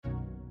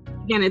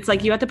again, it's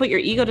like you have to put your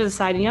ego to the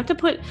side, and you have to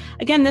put,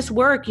 again, this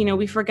work,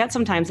 we forget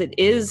sometimes it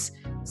is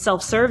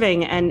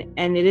self-serving and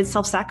it is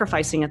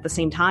self-sacrificing at the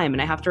same time.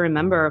 And I have to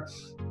remember,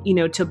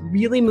 to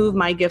really move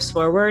my gifts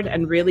forward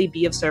and really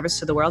be of service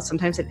to the world,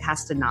 sometimes it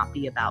has to not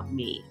be about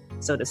me,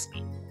 so to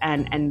speak,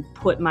 and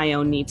put my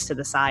own needs to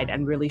the side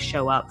and really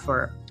show up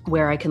for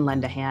where I can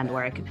lend a hand,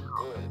 where I can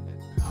help.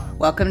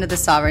 Welcome to the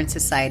Sovereign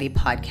Society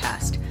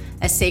podcast,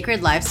 a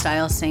sacred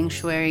lifestyle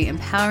sanctuary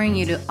empowering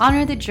you to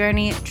honor the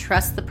journey,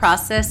 trust the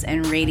process,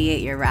 and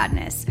radiate your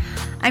radness.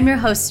 I'm your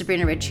host,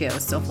 Sabrina Riccio,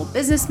 soulful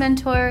business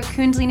mentor,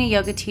 Kundalini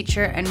yoga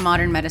teacher, and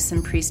modern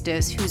medicine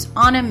priestess who's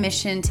on a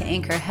mission to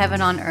anchor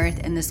heaven on earth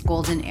in this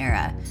golden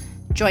era.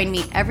 Join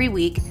me every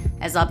week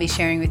as I'll be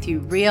sharing with you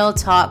real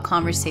talk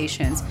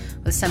conversations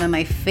with some of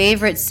my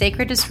favorite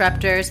sacred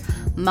disruptors,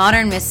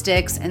 modern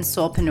mystics, and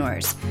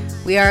soulpreneurs.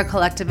 We are a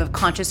collective of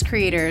conscious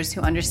creators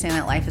who understand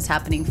that life is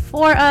happening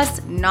for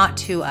us, not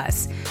to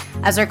us.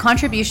 As our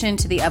contribution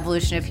to the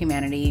evolution of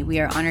humanity, we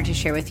are honored to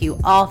share with you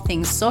all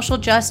things social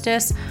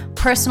justice,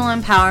 personal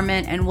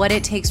empowerment, and what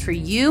it takes for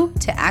you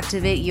to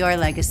activate your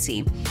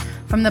legacy.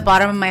 From the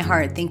bottom of my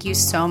heart, thank you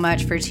so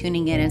much for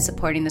tuning in and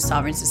supporting the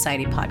Sovereign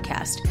Society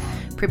podcast.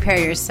 Prepare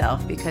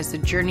yourself because the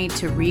journey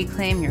to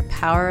reclaim your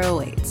power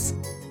awaits.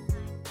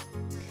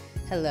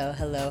 Hello,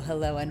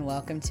 and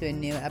welcome to a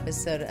new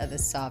episode of the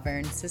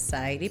Sovereign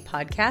Society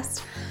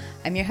podcast.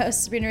 I'm your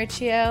host, Sabrina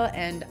Riccio,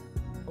 and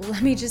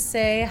let me just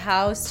say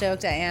how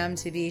stoked I am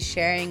to be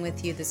sharing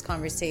with you this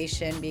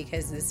conversation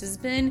because this has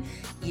been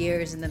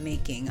years in the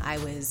making. I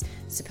was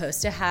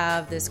supposed to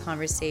have this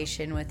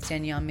conversation with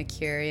Danielle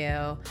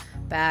Mercurio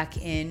back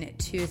in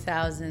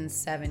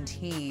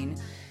 2017,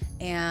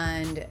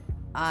 and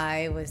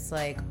I was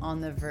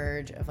on the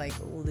verge of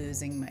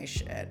losing my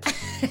shit.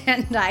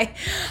 And I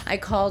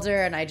called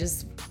her and I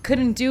just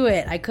couldn't do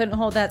it. I couldn't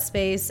hold that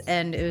space.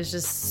 And it was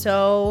just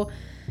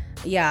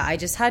I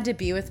just had to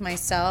be with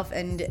myself.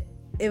 And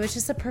it was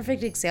just a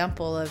perfect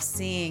example of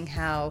seeing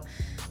how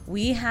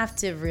we have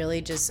to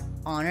really just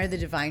honor the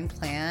divine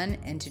plan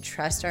and to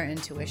trust our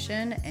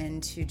intuition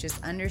and to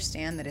just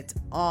understand that it's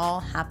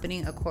all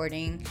happening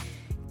according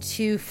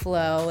to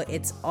flow.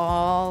 It's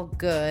all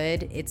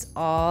good. It's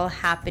all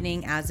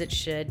happening as it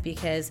should,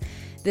 because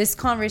this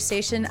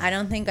conversation, I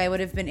don't think I would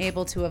have been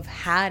able to have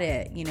had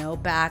it,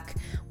 back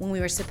when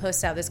we were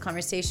supposed to have this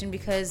conversation,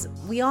 because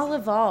we all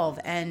evolve,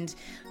 and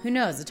who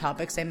knows, the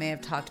topics I may have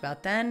talked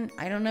about then,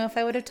 I don't know if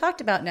I would have talked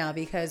about now,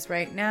 because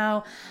right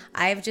now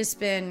I've just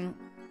been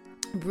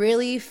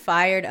really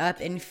fired up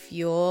and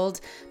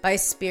fueled by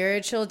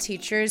spiritual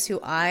teachers who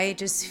I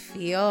just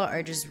feel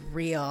are just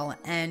real.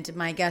 And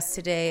my guest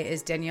today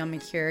is Danielle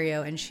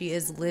Mercurio, and she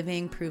is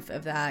living proof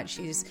of that.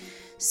 She's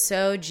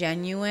so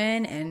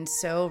genuine and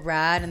so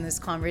rad in this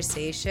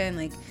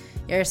conversation.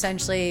 You're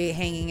essentially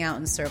hanging out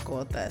in circle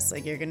with us.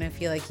 You're gonna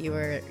feel like you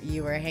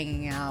were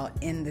hanging out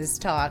in this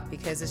talk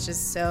because it's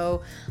just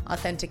so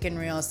authentic and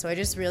real. So I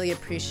just really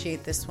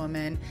appreciate this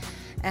woman.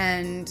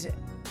 And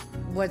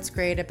what's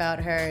great about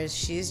her is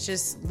she's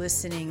just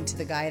listening to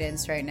the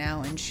guidance right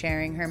now and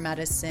sharing her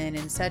medicine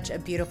in such a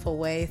beautiful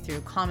way through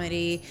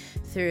comedy,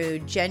 through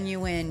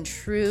genuine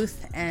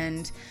truth,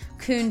 and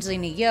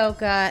Kundalini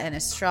yoga and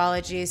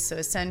astrology. So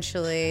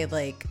essentially,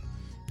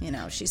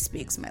 she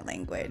speaks my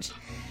language.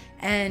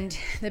 And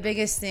the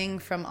biggest thing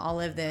from all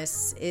of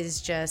this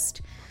is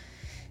just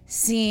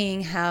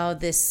seeing how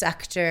this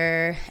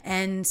sector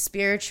and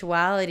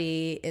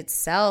spirituality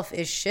itself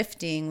is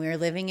shifting. We're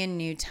living in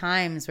new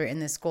times. We're in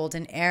this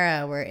golden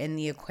era. We're in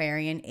the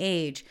Aquarian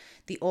Age.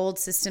 The old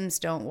systems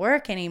don't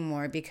work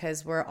anymore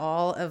because we're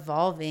all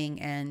evolving,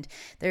 and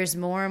there's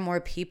more and more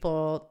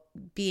people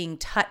being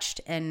touched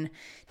and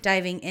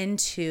diving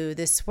into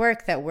this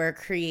work that we're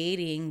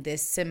creating,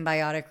 this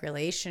symbiotic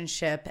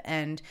relationship,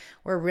 and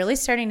we're really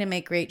starting to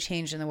make great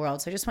change in the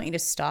world. So I just want you to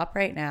stop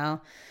right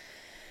now,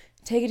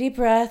 take a deep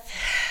breath,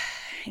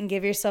 and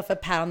give yourself a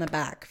pat on the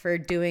back for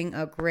doing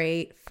a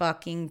great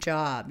fucking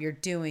job. You're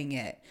doing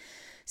it.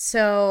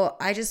 So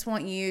I just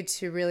want you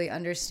to really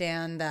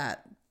understand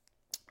that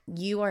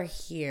you are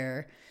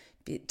here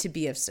to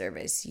be of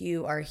service.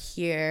 You are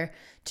here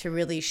to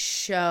really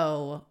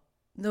show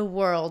the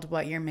world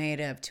what you're made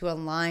of, to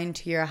align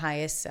to your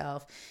highest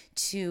self,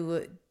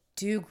 to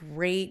do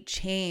great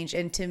change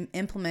and to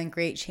implement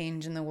great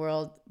change in the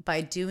world by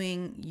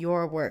doing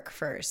your work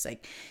first,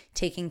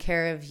 taking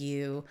care of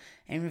you,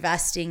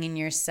 investing in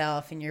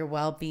yourself, in your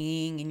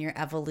well-being, in your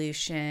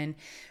evolution,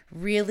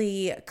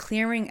 really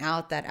clearing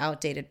out that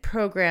outdated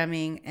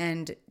programming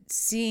and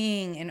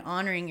seeing and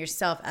honoring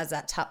yourself as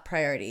that top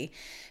priority,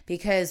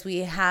 because we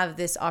have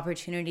this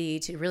opportunity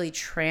to really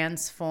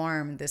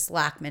transform this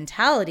lack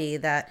mentality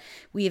that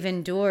we've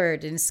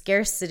endured in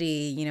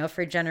scarcity,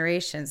 for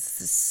generations.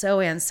 This is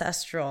so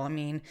ancestral. I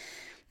mean,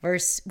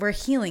 we're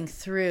healing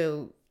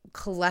through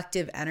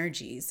collective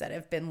energies that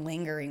have been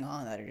lingering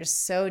on that are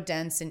just so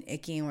dense and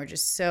icky, and we're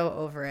just so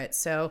over it.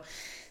 So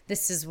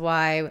this is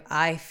why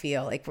I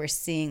feel like we're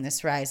seeing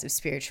this rise of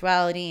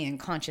spirituality and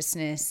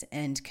consciousness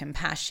and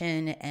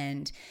compassion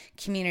and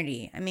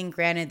community. I mean,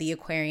 granted, the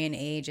Aquarian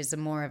Age is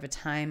more of a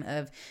time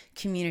of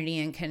community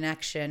and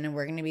connection, and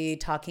we're going to be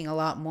talking a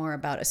lot more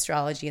about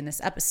astrology in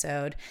this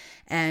episode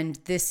and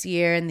this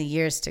year and the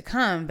years to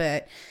come,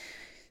 but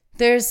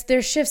there's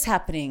shifts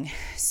happening.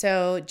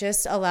 So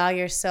just allow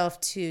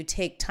yourself to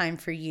take time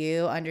for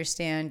you,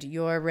 understand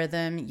your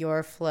rhythm,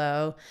 your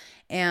flow,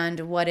 and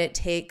what it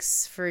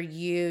takes for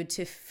you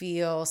to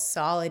feel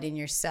solid in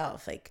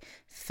yourself. Like,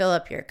 fill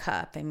up your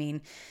cup. I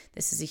mean,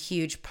 this is a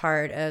huge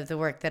part of the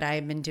work that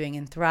I've been doing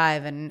in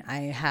Thrive, and I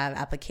have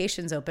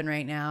applications open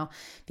right now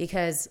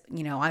because,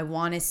 I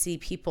want to see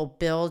people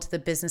build the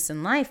business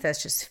and life that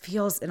just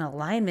feels in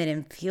alignment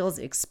and feels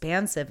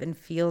expansive and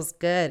feels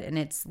good. And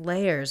it's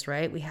layers,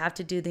 right? We have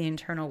to do the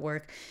internal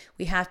work.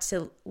 We have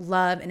to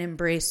love and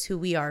embrace who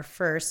we are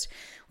first.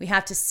 We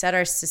have to set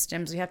our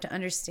systems. We have to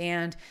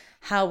understand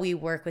how we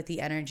work with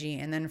the energy.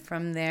 And then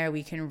from there,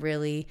 we can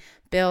really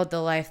build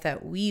the life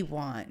that we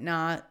want,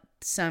 not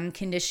some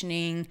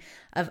conditioning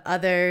of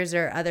others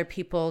or other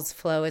people's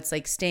flow. It's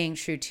like staying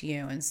true to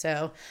you. And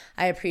so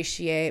I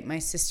appreciate my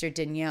sister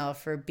Danielle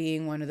for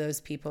being one of those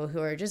people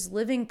who are just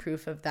living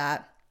proof of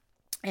that.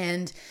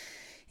 And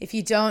if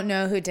you don't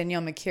know who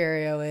Danielle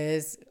Mercurio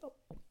is,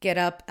 get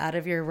up out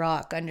of your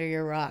rock, under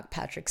your rock,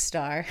 Patrick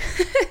Starr.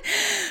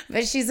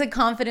 But she's a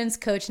confidence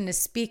coach and a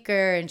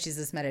speaker, and she's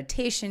this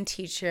meditation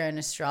teacher and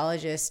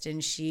astrologist,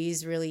 and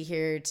she's really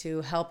here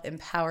to help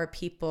empower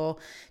people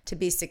to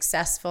be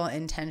successful,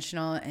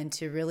 intentional, and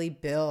to really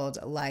build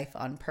a life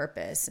on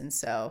purpose. And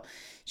so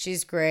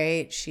she's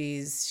great.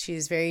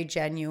 She's very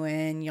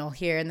genuine. You'll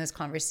hear in this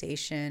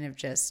conversation of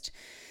just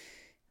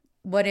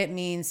what it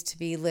means to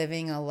be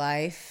living a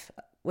life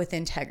with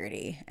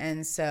integrity.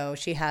 And so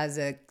she has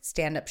a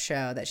stand-up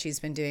show that she's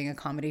been doing, a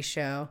comedy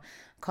show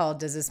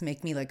called Does This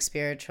Make Me Look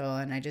Spiritual?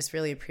 And I just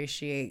really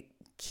appreciate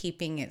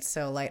keeping it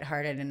so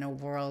lighthearted in a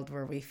world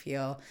where we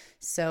feel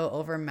so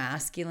over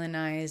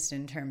masculinized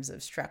in terms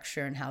of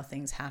structure and how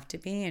things have to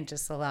be, and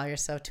just allow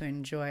yourself to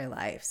enjoy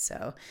life.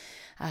 So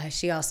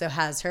she also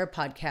has her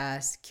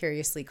podcast,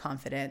 Curiously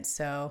Confident.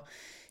 So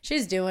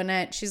she's doing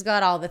it. She's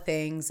got all the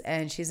things,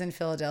 and she's in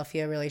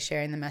Philadelphia really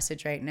sharing the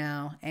message right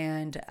now.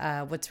 And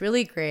what's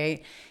really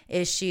great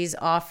is she's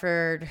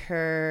offered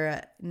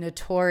her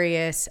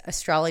notorious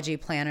astrology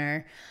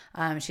planner.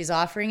 She's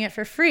offering it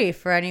for free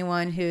for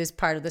anyone who's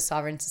part of the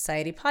Sovereign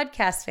Society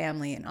podcast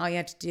family. And all you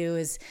have to do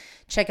is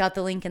check out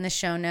the link in the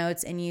show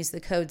notes and use the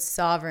code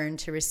SOVEREIGN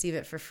to receive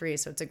it for free.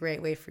 So it's a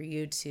great way for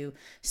you to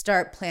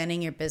start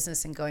planning your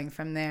business and going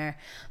from there.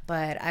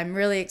 But I'm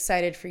really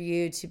excited for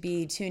you to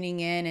be tuning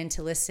in and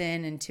to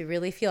listen and to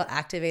really feel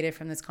activated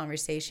from this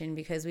conversation,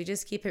 because we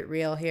just keep it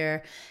real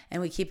here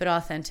and we keep it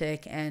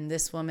authentic. And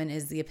this woman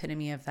is the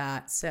epitome of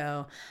that.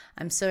 So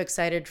I'm so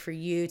excited for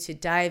you to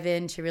dive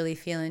in, to really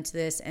feel into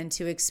this and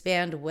to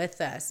expand with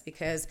us,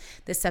 because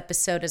this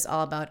episode is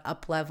all about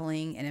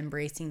upleveling and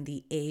embracing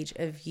the age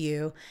of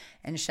you.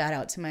 And shout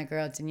out to my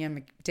girl,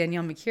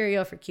 Danielle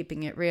Mercurio, for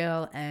keeping it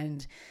real.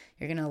 And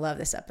you're going to love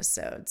this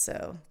episode.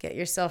 So get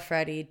yourself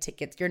ready, to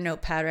get your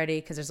notepad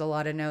ready, because there's a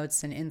lot of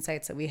notes and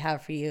insights that we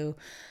have for you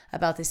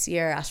about this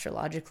year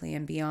astrologically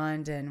and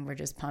beyond. And we're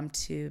just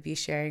pumped to be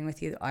sharing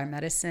with you our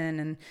medicine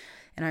and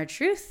our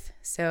truth.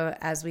 So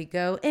as we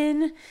go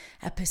in,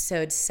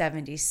 episode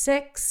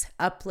 76,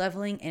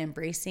 Upleveling and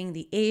Embracing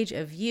the Age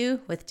of You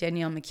with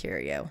Danielle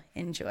Mercurio.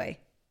 Enjoy.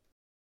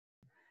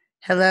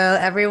 Hello,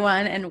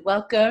 everyone, and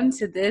welcome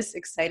to this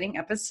exciting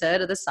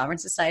episode of the Sovereign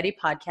Society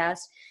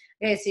podcast.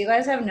 Okay, so you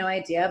guys have no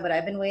idea, but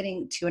I've been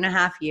waiting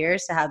 2.5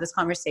 years to have this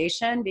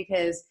conversation,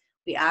 because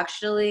we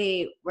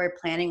actually were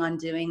planning on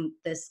doing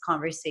this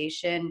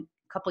conversation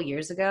a couple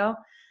years ago.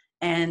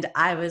 And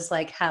I was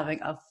like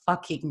having a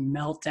fucking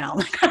meltdown.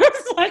 Like, I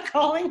was like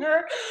calling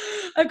her.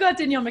 I've got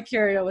Danielle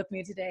Mercurio with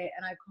me today.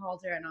 And I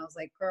called her and I was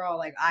like, girl,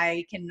 like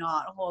I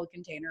cannot hold a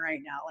container right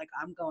now. Like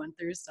I'm going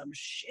through some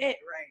shit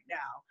right now.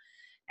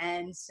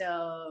 And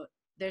so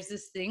there's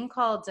this thing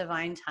called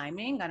divine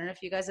timing. I don't know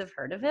if you guys have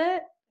heard of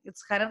it.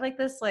 It's kind of like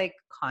this like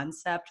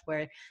concept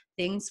where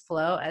things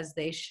flow as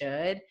they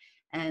should.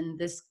 And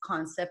this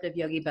concept of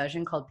Yogi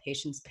Bhajan called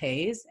patience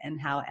pays, and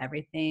how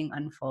everything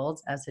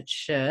unfolds as it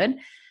should.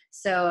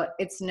 So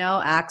it's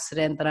no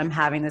accident that I'm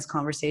having this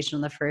conversation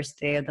on the first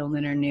day of the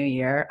Lunar New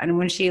Year. And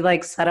when she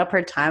like set up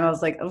her time, I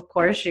was like, of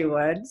course she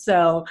would.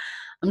 So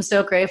I'm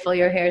so grateful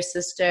you're here,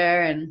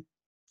 sister. And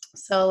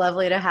so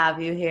lovely to have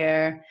you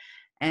here.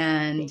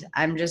 And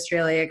I'm just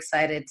really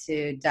excited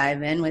to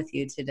dive in with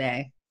you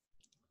today.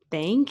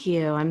 Thank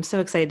you. I'm so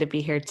excited to be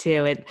here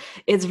too.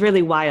 It's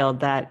really wild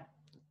that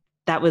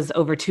was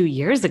over 2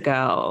 years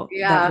ago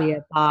that we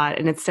had thought.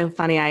 And it's so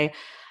funny. I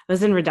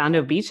was in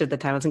Redondo Beach at the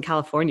time. I was in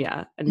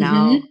California, and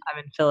now I'm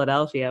in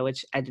Philadelphia,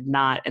 which I did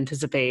not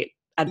anticipate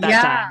at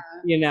that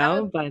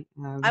time, but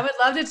I would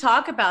love to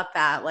talk about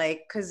that.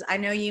 Like, cause I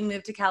know you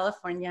moved to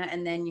California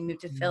and then you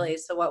moved to Philly.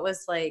 So what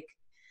was like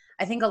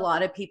I think a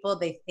lot of people,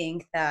 they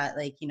think that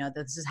like, you know,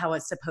 this is how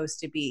it's supposed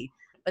to be.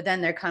 But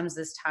then there comes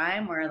this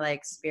time where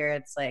like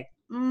spirit's like,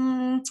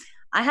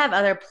 I have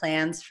other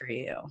plans for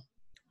you.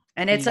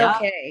 And it's Yeah.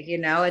 okay, you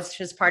know, it's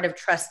just part of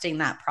trusting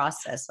that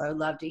process. So I would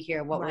love to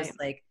hear what was Right.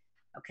 like,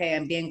 okay,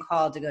 I'm being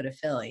called to go to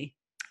Philly.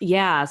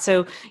 Yeah.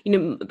 So,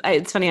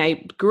 it's funny.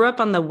 I grew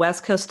up on the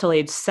West Coast till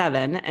age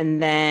 7,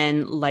 and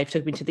then life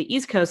took me to the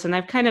East Coast. And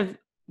I've kind of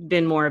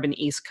been more of an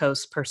East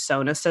Coast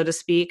persona, so to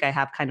speak. I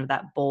have kind of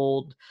that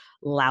bold,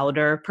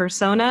 louder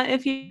persona,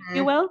 if you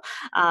Mhm. will.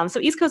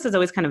 So, East Coast has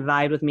always kind of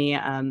vibed with me.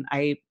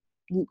 I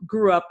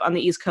grew up on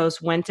the East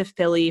Coast, went to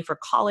Philly for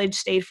college,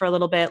 stayed for a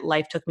little bit.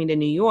 Life took me to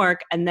New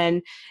York. And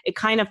then it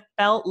kind of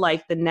felt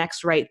like the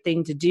next right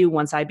thing to do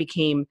once I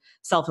became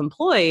self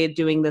employed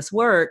doing this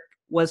work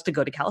was to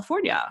go to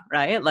California,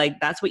 right? Like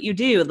that's what you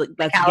do. Like, The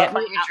let's get me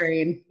California out.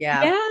 dream.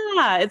 Yeah.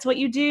 Yeah, it's what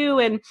you do,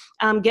 and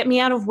get me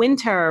out of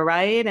winter,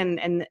 right?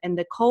 And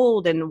the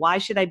cold. And why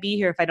should I be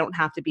here if I don't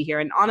have to be here?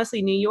 And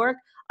honestly, New York,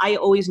 I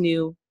always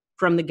knew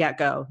from the get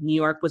go, New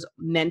York was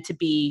meant to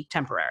be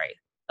temporary.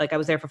 Like I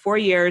was there for 4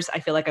 years. I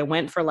feel like I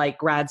went for like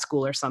grad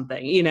school or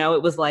something.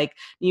 It was like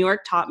New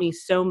York taught me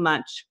so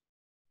much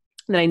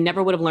that I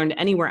never would have learned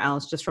anywhere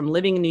else just from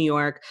living in New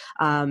York,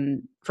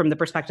 from the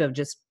perspective of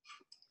just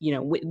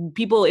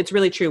people, it's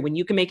really true. When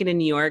you can make it in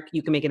New York,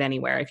 you can make it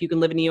anywhere. If you can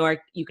live in New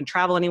York, you can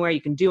travel anywhere,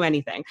 you can do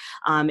anything.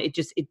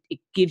 It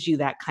gives you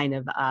that kind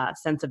of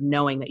sense of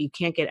knowing that you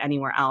can't get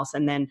anywhere else.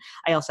 And then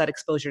I also had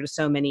exposure to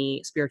so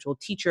many spiritual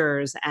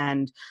teachers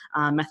and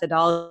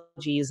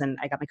methodologies. And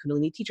I got my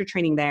Kundalini teacher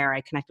training there. I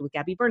connected with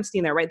Gabby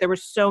Bernstein there, right? There were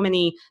so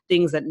many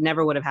things that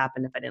never would have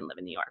happened if I didn't live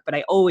in New York. But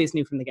I always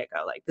knew from the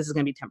get-go, like, this is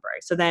going to be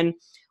temporary. So then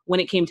when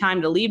it came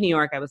time to leave New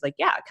York, I was like,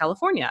 yeah,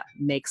 California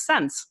makes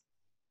sense.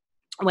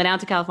 Went out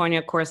to California,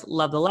 of course,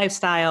 love the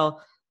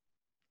lifestyle.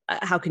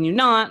 How can you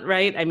not,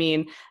 right? I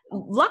mean,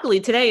 luckily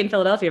today in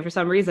Philadelphia, for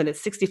some reason,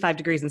 it's 65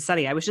 degrees and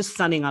sunny. I was just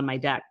sunning on my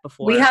deck We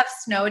before. have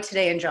snow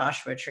today in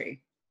Joshua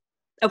Tree.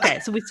 Okay,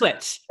 so we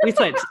switched. We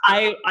switched.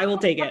 I will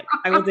take it.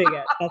 I will take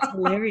it. That's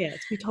hilarious.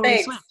 We totally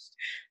Thanks. switched.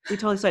 We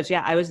totally switched.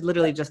 Yeah, I was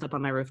literally just up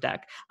on my roof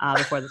deck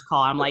before this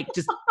call. I'm like,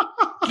 just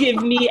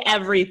give me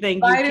everything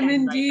you can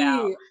Vitamin right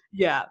now. D.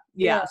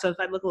 Yeah. So if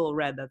I look a little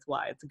red, that's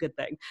why. It's a good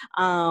thing.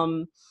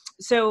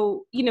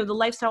 So, the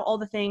lifestyle, all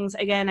the things,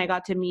 again, I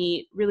got to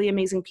meet really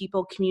amazing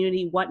people,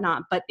 community,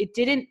 whatnot, but it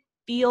didn't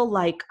feel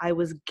like I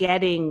was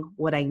getting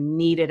what I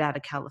needed out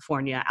of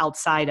California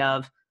outside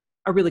of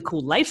a really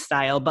cool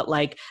lifestyle. But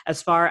like,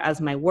 as far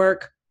as my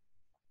work,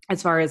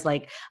 as far as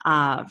like,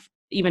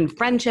 even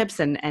friendships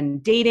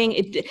and dating,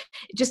 it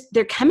just,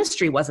 their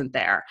chemistry wasn't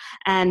there.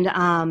 And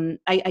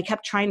I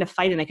kept trying to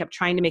fight and I kept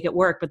trying to make it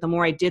work. But the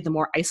more I did, the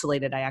more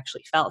isolated I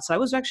actually felt. So I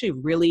was actually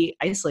really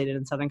isolated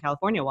in Southern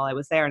California while I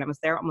was there. And I was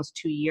there almost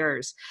 2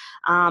 years.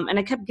 And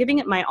I kept giving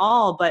it my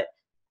all. But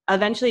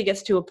eventually it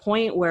gets to a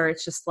point where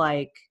it's just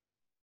like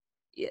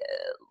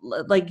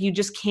you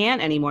just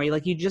can't anymore.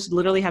 You just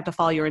literally have to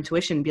follow your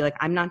intuition and be like,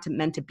 I'm not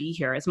meant to be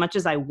here as much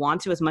as I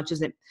want to, as much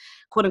as it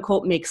quote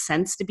unquote makes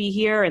sense to be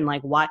here. And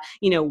like, why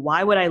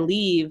would I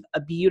leave a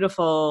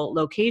beautiful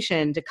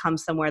location to come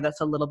somewhere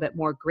that's a little bit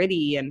more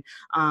gritty? And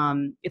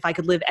if I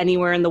could live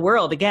anywhere in the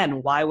world,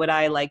 again, why would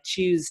I like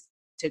choose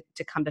to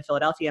come to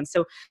Philadelphia? And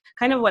so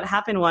kind of what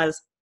happened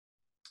was,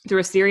 through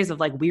a series of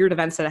like weird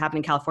events that happened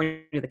in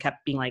California that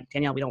kept being like,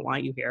 Danielle, we don't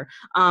want you here.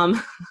 It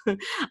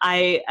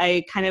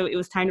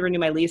was time to renew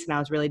my lease, and I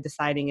was really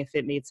deciding if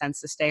it made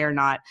sense to stay or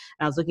not.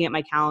 And I was looking at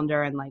my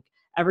calendar, and like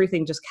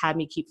everything just had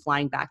me keep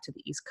flying back to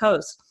the East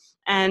Coast.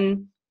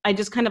 And I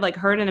just kind of like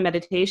heard in a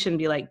meditation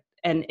be like,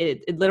 and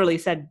it literally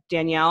said,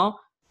 Danielle,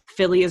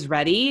 Philly is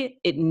ready.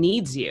 It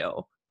needs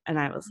you. And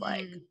I was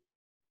like,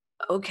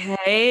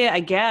 okay, I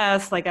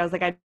guess. Like, I was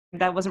like,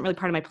 that wasn't really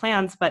part of my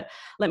plans, but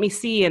let me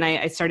see. And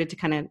I started to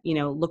kind of,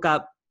 look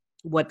up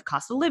what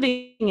cost of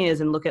living is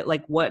and look at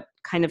like what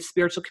kind of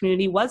spiritual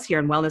community was here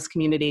and wellness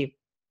community.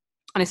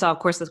 And I saw, of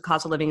course, the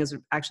cost of living is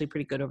actually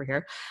pretty good over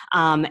here.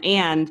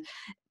 And,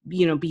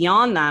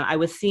 beyond that, I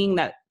was seeing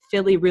that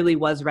Philly really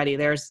was ready.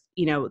 There's,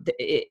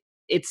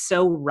 it's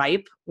so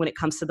ripe when it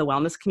comes to the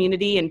wellness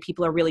community, and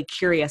people are really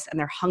curious and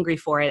they're hungry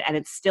for it. And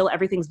it's still,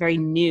 everything's very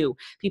new.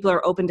 People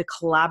are open to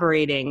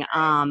collaborating.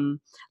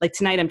 Like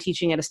tonight I'm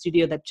teaching at a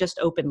studio that just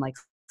opened like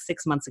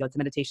 6 months ago. It's a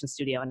meditation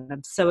studio, and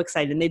I'm so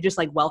excited. And they just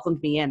like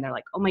welcomed me in. They're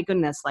like, oh my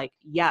goodness, like,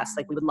 yes,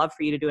 like we would love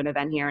for you to do an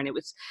event here. And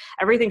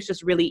everything's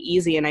just really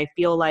easy. And I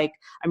feel like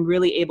I'm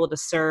really able to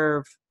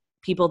serve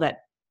people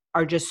that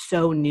are just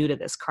so new to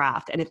this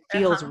craft, and it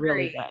feels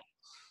really good.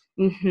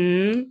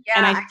 Mm-hmm.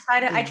 Yeah, And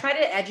I try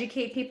to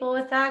educate people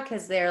with that,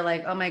 because they're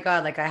like, oh my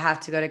God, like I have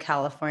to go to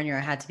California, or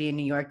I had to be in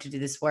New York to do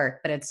this work.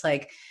 But it's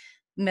like,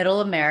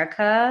 middle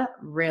America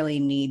really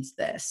needs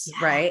this,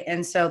 right?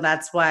 And so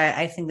that's why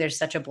I think there's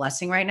such a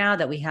blessing right now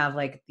that we have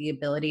like the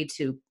ability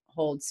to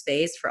hold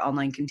space for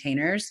online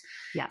containers.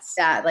 Yes.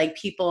 That like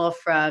people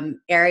from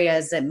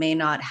areas that may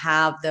not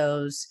have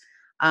those,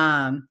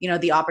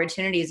 the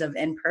opportunities of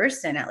in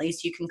person, at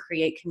least you can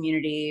create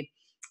community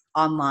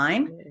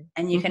online,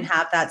 and you can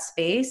have that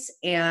space.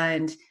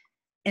 And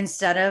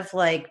instead of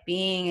like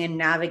being and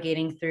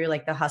navigating through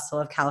like the hustle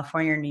of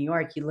California or New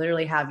York, you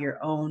literally have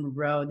your own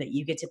road that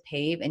you get to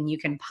pave, and you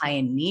can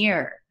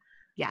pioneer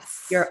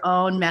Yes. your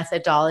own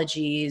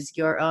methodologies,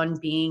 your own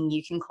being.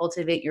 You can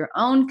cultivate your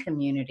own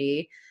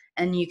community,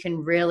 and you can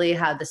really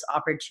have this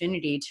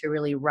opportunity to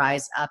really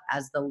rise up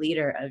as the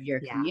leader of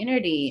your Yeah.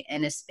 community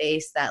in a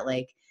space that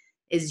like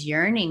is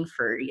yearning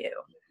for you.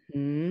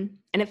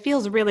 And it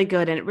feels really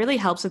good, and it really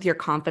helps with your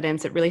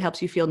confidence. It really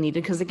helps you feel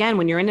needed, because again,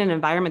 when you're in an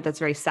environment that's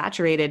very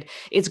saturated,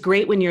 it's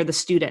great when you're the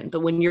student, but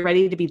when you're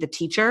ready to be the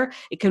teacher,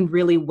 it can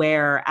really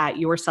wear at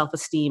your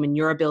self-esteem and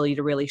your ability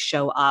to really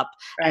show up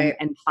Right.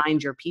 and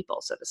find your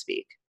people, so to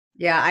speak.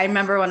 Yeah, I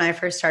remember when I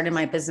first started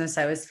my business,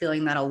 I was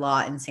feeling that a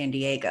lot in San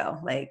Diego.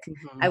 Like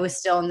I Mhm. was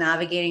still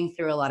navigating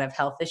through a lot of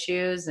health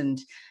issues and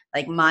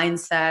like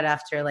mindset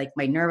after like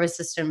my nervous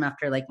system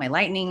after like my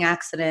lightning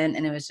accident,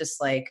 and it was just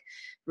like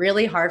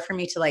really hard for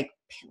me to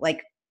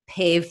like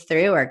pave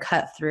through or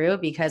cut through,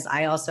 because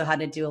I also had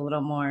to do a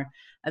little more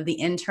of the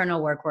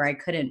internal work where I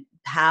couldn't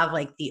have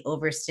like the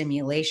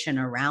overstimulation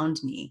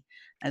around me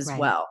as Right.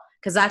 well,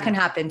 because that Yeah. can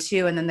happen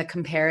too. And then the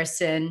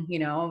comparison,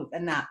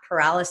 and that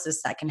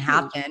paralysis that can Huge.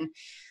 happen.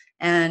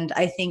 And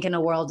I think in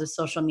a world of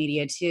social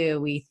media too,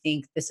 we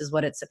think this is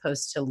what it's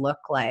supposed to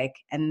look like.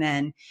 And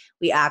then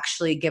we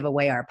actually give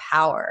away our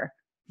power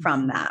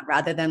from Mhm. that,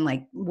 rather than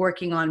like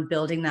working on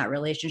building that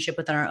relationship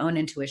within our own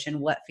intuition,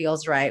 what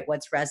feels right,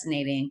 what's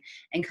resonating,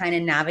 and kind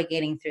of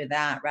navigating through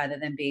that, rather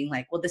than being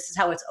like, well, this is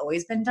how it's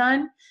always been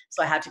done,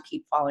 so I have to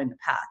keep following the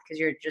path, because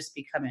you're just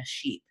become a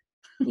sheep.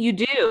 You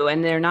do,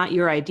 and they're not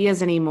your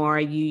ideas anymore.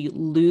 You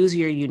lose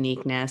your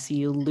uniqueness.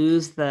 You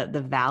lose the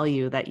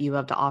value that you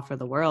have to offer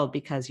the world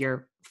because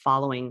you're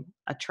following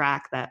a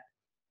track that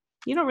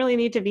you don't really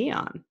need to be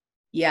on.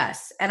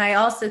 Yes. And I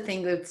also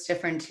think what's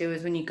different too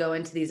is when you go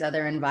into these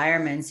other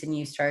environments and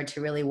you start to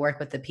really work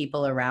with the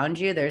people around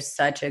you, there's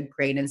such a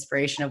great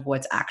inspiration of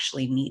what's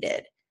actually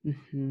needed. Yeah.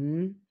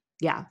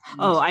 And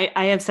Oh,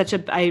 I have such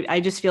a I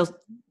just feel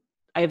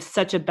I have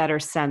such a better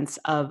sense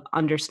of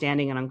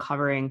understanding and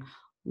uncovering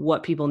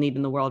what people need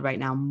in the world right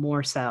now,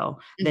 more so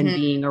than Mhm.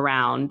 being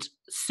around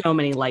so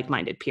many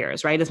like-minded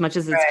peers, right? As much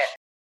as it's, Right.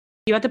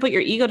 you have to put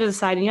your ego to the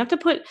side, and you have to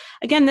put,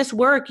 again, this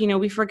work,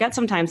 we forget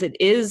sometimes it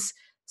is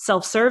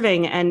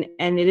self-serving, and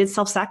it is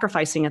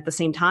self-sacrificing at the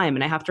same time.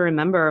 And I have to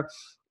remember,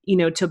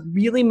 to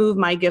really move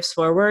my gifts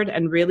forward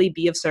and really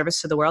be of service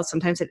to the world,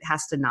 sometimes it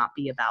has to not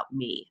be about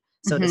me,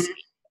 so to Mhm.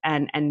 speak,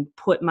 and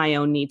put my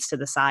own needs to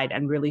the side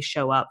and really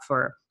show up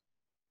for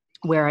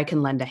where I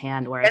can lend a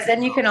hand, where I Because can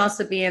then you can help.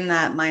 also be in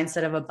that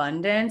mindset of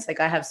abundance. Like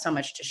I have so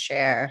much to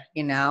share,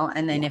 and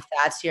then Yeah. if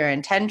that's your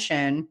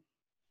intention,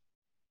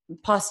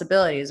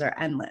 possibilities are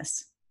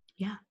endless.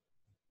 Yeah.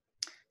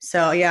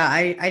 So yeah,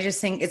 I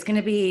just think it's going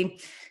to be,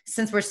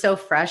 since we're so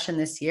fresh in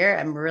this year,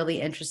 I'm really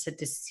interested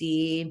to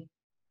see,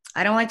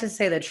 I don't like to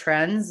say the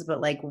trends, but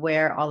like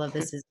where all of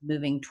this is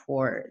moving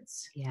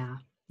towards, Yeah.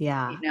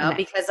 Yeah. And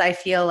because I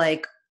feel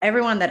like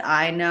everyone that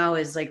I know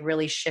is like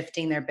really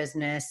shifting their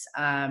business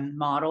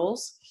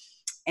models.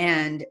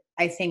 And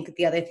I think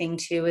the other thing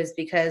too is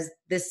because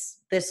this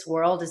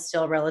world is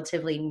still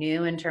relatively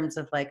new in terms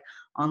of like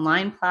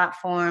online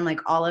platform,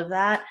 like all of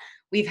that.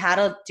 We've had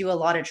to do a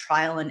lot of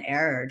trial and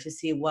error to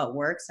see what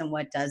works and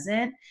what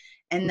doesn't.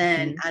 And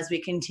then mhm. as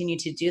we continue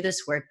to do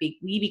this work,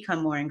 we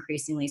become more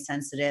increasingly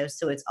sensitive.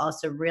 So it's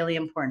also really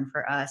important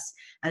for us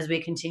as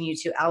we continue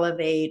to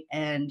elevate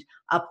and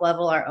up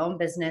level our own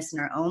business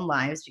and our own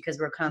lives, because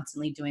we're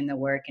constantly doing the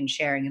work and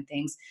sharing and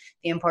things,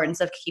 the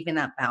importance of keeping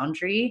that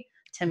boundary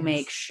to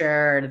make Yes.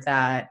 sure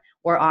that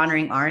we're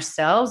honoring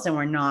ourselves and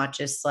we're not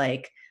just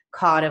like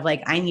caught of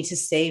like, I need to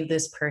save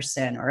this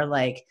person, or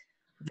like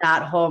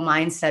that whole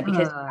mindset,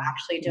 because you're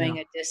actually Yeah. doing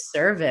a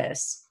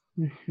disservice.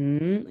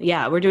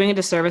 Yeah, we're doing a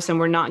disservice, and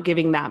we're not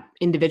giving that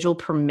individual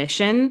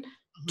permission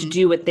to Mhm.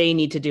 do what they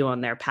need to do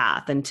on their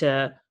path, and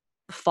to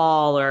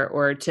fall,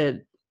 or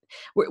to,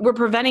 we're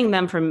preventing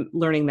them from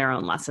learning their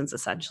own lessons,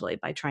 essentially,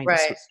 by trying to Right.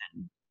 swoop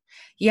in.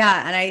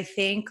 Yeah. And I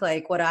think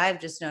like what I've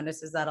just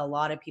noticed is that a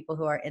lot of people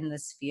who are in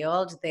this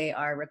field, they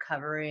are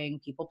recovering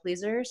people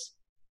pleasers.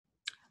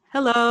 Yeah.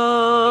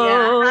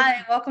 Hello.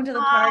 Hi. Welcome to the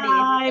party. We've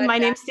Hi, got my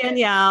name's Jack.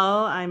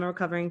 Danielle. I'm a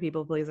recovering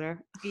people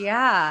pleaser.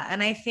 Yeah.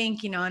 And I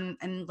think,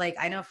 and like,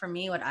 I know for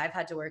me, what I've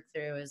had to work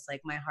through is like,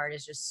 my heart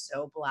is just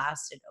so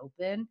blasted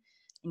open,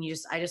 and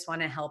I just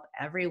want to help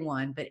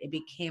everyone. But it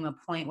became a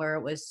point where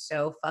it was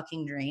so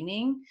fucking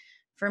draining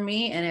for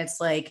me. And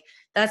it's like,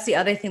 that's the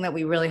other thing that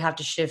we really have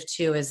to shift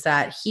to, is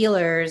that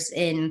healers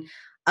in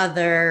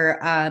other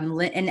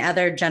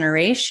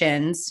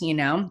generations,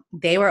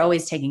 they were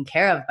always taken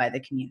care of by the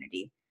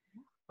community,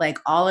 like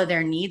all of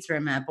their needs were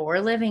met. But we're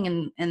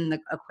living in the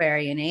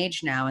Aquarian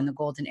age now, in the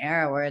golden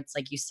era, where it's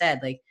like you said,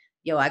 like,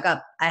 yo, I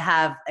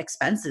have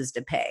expenses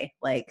to pay.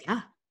 Like,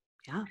 Yeah.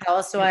 Yeah. how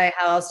else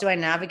do I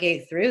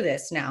navigate through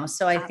this now?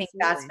 So I think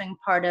that's Absolutely. been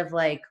part of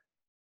like,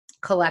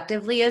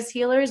 collectively as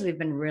healers, we've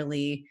been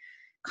really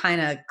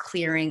kind of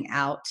clearing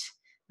out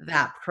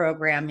that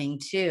programming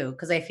too.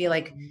 Cause I feel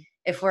like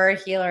if we're a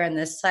healer in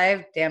this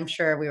life, damn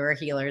sure we were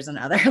healers in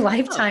other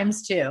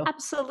lifetimes too.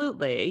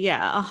 Absolutely.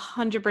 Yeah.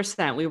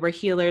 100%. We were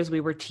healers.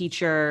 We were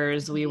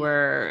teachers. We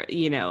were,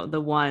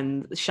 the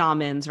one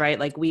shamans, right?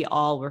 Like we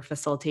all were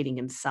facilitating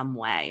in some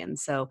way. And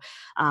so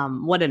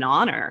what an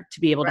honor to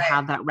be able to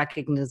have that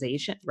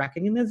recognition,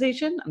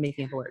 I'm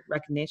making up a word,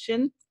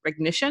 recognition,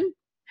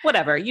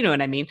 whatever, you know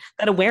what I mean?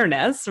 That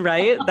awareness,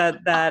 right?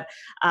 that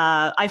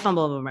I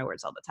fumble over my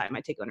words all the time.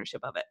 I take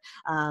ownership of it.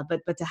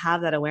 But to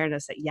have that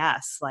awareness that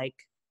yes, like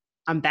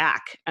I'm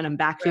back and I'm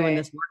back doing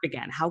this work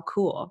again. How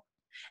cool.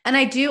 And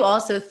I do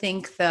also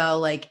think though,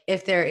 like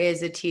if there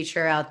is a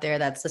teacher out there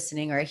that's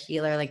listening or a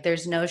healer, like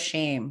there's no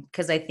shame,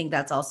 because I think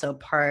that's also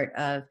part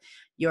of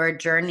your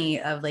journey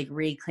of like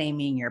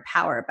reclaiming your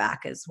power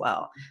back as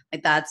well.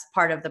 Like that's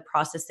part of the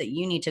process that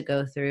you need to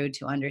go through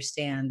to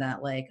understand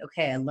that like,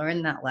 okay, I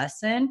learned that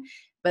lesson,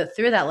 but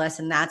through that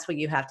lesson, that's what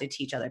you have to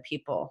teach other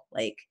people.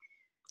 Like,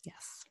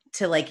 yes,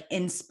 to like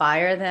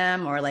inspire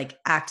them or like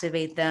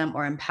activate them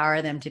or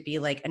empower them to be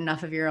like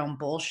enough of your own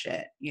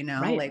bullshit,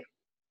 right. like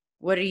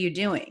what are you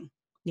doing?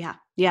 Yeah.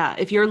 Yeah.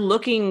 If you're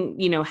looking,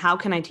 how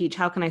can I teach?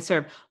 How can I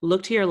serve?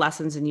 Look to your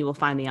lessons and you will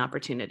find the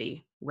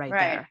opportunity right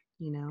there,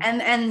 And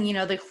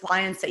the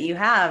clients that you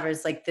have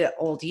is like the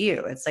old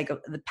you. It's like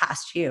the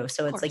past you.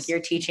 So it's like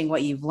you're teaching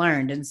what you've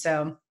learned. And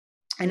so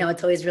I know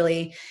it's always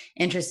really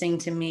interesting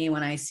to me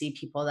when I see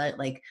people that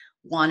like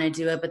want to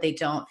do it, but they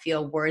don't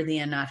feel worthy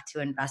enough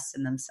to invest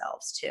in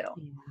themselves too.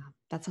 Yeah,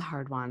 that's a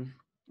hard one.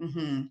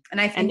 Mm-hmm.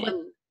 And I think,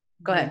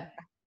 go ahead.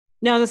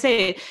 No, I was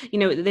gonna say,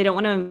 they don't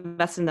want to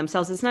invest in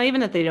themselves. It's not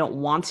even that they don't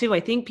want to. I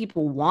think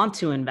people want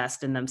to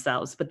invest in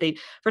themselves, but they,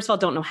 first of all,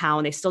 don't know how,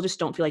 and they still just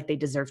don't feel like they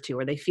deserve to,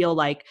 or they feel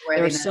like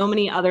there are so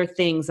many other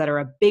things that are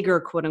a bigger,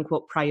 quote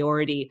unquote,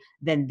 priority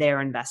than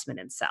their investment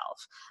in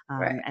self.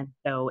 And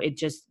so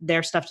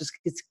their stuff just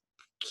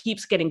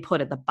keeps getting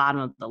put at the bottom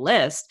of the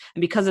list.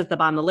 And because it's the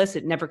bottom of the list,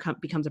 it never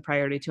becomes a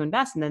priority to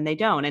invest. And then they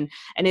don't. And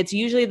it's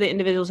usually the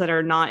individuals that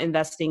are not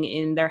investing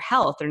in their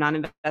health. They're not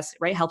investing,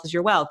 right? Health is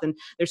your wealth. And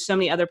there's so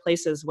many other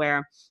places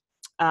where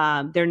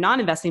they're not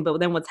investing, but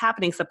then what's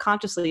happening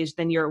subconsciously is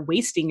then you're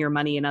wasting your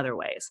money in other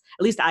ways.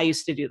 At least I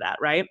used to do that,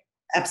 right?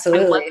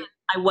 Absolutely.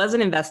 I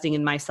wasn't investing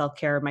in my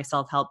self-care, my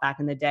self-help back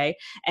in the day.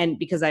 And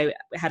because I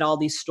had all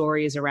these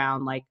stories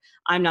around like,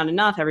 I'm not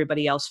enough,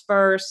 everybody else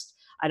first.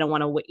 I don't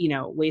want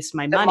to, waste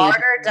my money.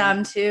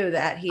 Martyrdom too,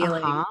 that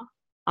healing.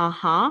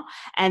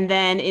 And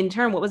then in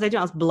turn, what was I doing?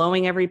 I was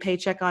blowing every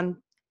paycheck on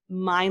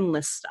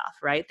mindless stuff,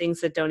 right? Things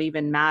that don't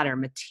even matter,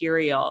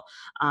 material,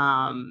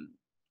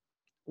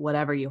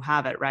 whatever you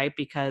have it, right?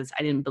 Because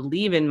I didn't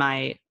believe in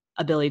my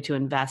ability to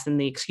invest, and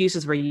the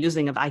excuses we're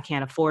using of I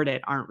can't afford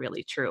it aren't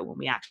really true when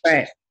we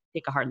actually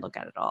take a hard look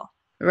at it all.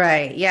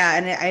 Right. Yeah.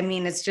 And I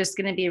mean, it's just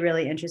going to be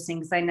really interesting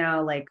because I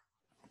know like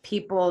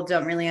people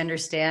don't really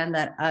understand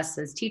that us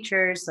as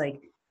teachers,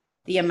 like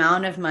the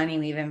amount of money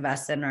we've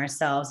invested in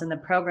ourselves and the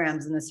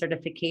programs and the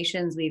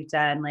certifications we've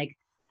done. Like,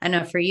 I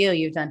know for you,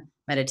 you've done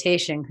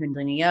meditation,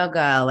 Kundalini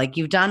yoga, like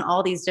you've done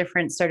all these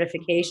different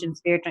certifications,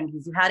 spiritual,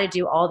 because you had to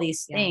do all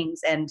these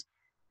things. And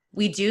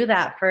we do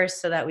that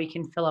first so that we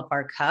can fill up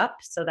our cup,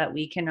 so that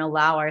we can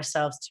allow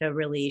ourselves to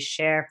really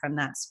share from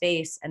that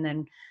space. And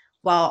then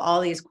while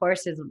all these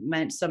courses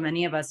meant so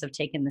many of us have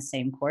taken the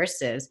same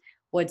courses,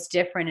 what's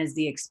different is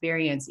the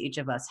experience each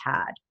of us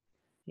had.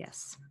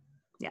 Yes.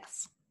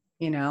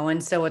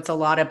 And so it's a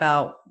lot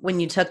about when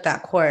you took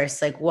that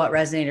course, like what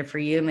resonated for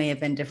you may have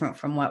been different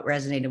from what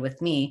resonated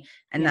with me.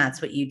 And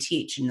that's what you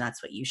teach and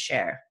that's what you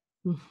share.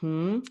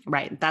 Mm-hmm.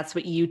 Right. That's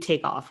what you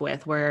take off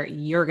with, where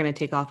you're going to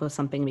take off with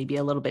something maybe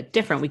a little bit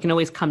different. We can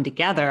always come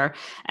together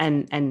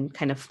and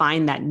kind of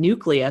find that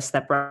nucleus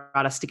that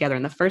brought us together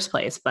in the first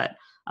place. But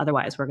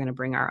otherwise, we're going to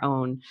bring our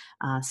own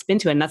spin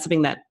to it. And that's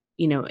something that,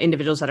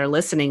 individuals that are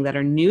listening that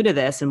are new to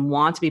this and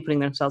want to be putting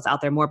themselves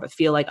out there more, but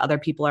feel like other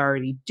people are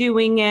already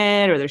doing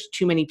it, or there's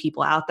too many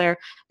people out there.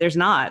 There's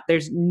not.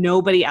 There's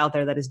nobody out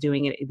there that is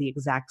doing it the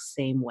exact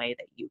same way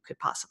that you could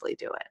possibly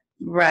do it.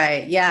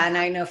 Right. Yeah. And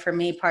I know for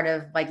me, part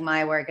of like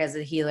my work as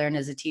a healer and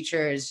as a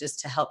teacher is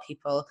just to help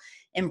people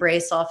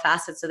embrace all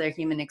facets of their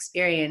human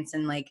experience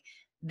and like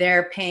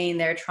their pain,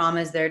 their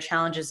traumas, their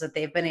challenges that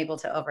they've been able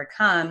to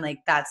overcome. Like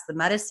that's the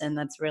medicine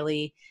that's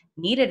really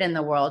needed in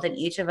the world. And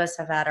each of us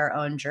have had our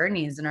own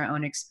journeys and our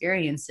own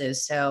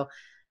experiences. So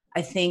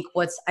I think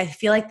I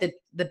feel like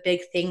the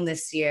big thing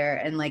this year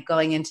and like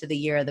going into the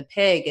year of the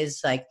pig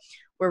is like,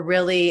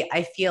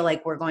 I feel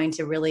like we're going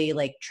to really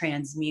like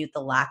transmute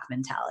the lack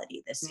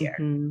mentality this year.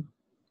 Mm-hmm.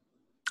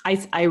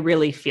 I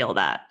really feel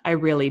that. I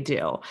really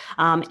do.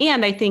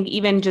 And I think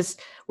even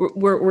just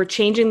we're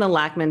changing the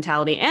lack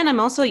mentality. And I'm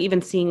also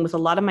even seeing with a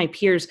lot of my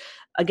peers,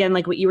 again,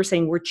 like what you were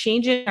saying, we're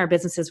changing our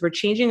businesses, we're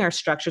changing our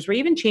structures, we're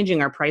even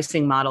changing our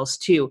pricing models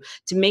too,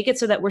 to make it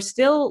so that we're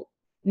still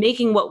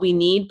making what we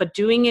need, but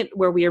doing it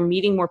where we are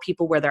meeting more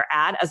people where they're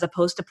at, as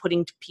opposed to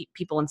putting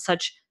people in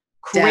such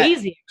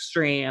crazy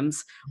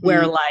extremes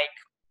where like,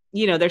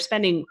 they're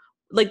spending,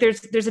 like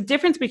there's a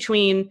difference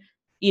between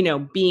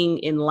being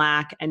in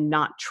lack and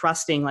not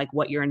trusting like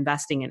what you're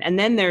investing in. And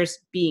then there's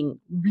being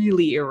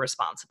really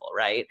irresponsible,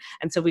 right?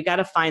 And so we got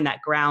to find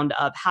that ground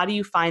of how do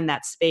you find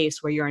that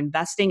space where you're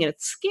investing and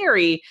it's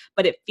scary,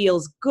 but it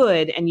feels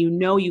good and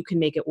you can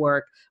make it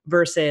work,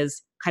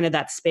 versus kind of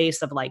that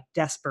space of like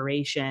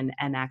desperation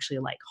and actually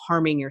like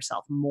harming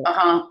yourself more.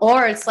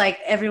 Or it's like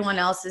everyone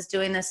else is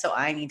doing this, so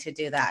I need to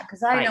do that.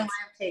 Because I know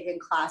I've taken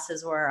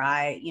classes where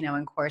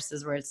in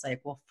courses where it's like,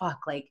 well,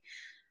 fuck, like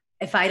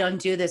if I don't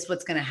do this,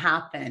 what's going to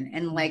happen?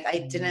 And like, I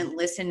didn't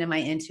listen to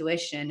my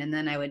intuition. And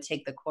then I would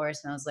take the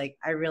course and I was like,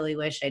 I really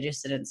wish I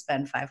just didn't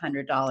spend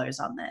 $500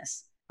 on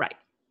this.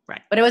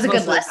 Right. But it was a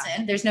good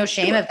lesson. There's no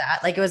shame of that.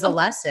 Like it was a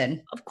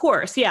lesson. Of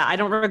course. Yeah. I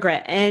don't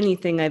regret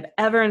anything I've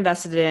ever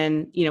invested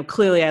in.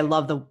 Clearly I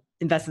love the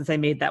investments I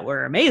made that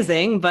were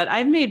amazing, but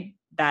I've made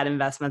bad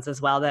investments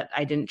as well that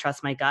I didn't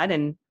trust my gut.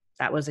 And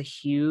that was a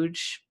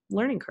huge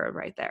learning curve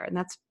right there. And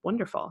that's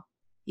wonderful.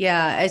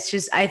 Yeah. It's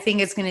just, I think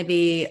it's going to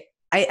be,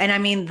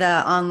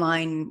 the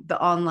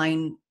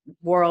online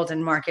world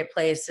and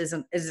marketplace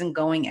isn't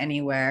going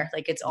anywhere.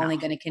 Like it's only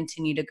going to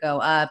continue to go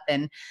up.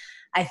 And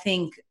I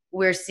think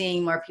we're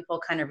seeing more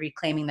people kind of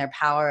reclaiming their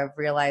power of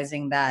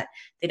realizing that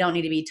they don't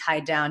need to be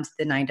tied down to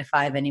the 9 to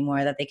 5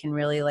 anymore, that they can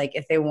really, like,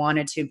 if they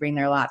wanted to, bring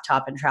their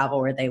laptop and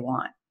travel where they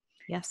want.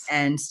 Yes.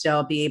 And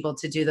still be able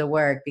to do the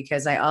work.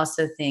 Because I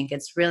also think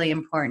it's really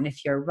important,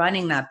 if you're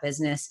running that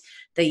business,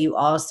 that you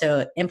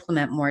also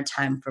implement more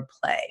time for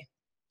play.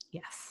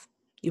 Yes.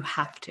 You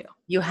have to.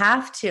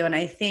 And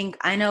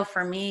I know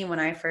for me, when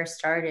I first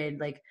started,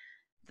 like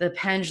the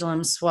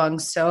pendulum swung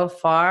so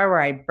far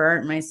where I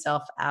burnt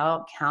myself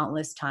out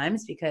countless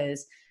times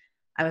because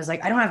I was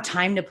like, I don't have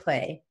time to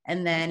play.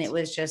 And then it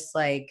was just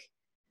like,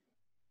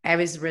 I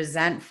was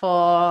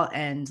resentful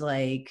and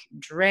like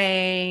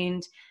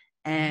drained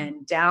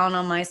and down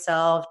on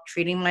myself,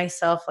 treating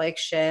myself like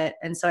shit.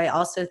 And so I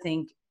also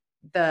think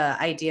the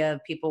idea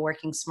of people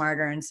working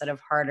smarter instead of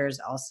harder is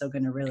also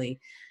going to really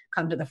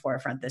come to the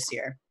forefront this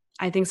year.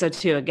 I think so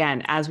too.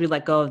 Again, as we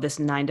let go of this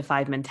 9 to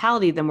 5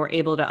 mentality, then we're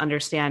able to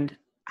understand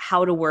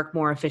how to work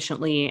more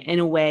efficiently in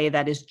a way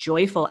that is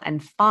joyful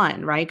and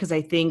fun, right? Because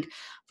I think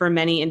for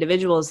many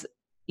individuals,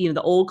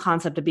 the old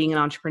concept of being an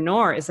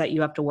entrepreneur is that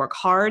you have to work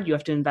hard. You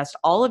have to invest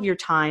all of your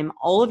time,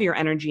 all of your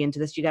energy into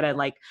this. You got to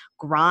like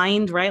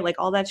grind, right? Like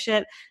all that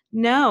shit.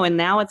 No. And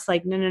now it's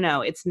like,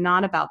 no. It's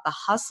not about the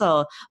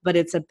hustle, but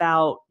it's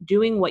about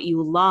doing what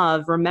you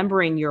love,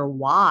 remembering your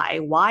why.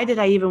 Why did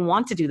I even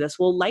want to do this?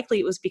 Well, likely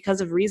it was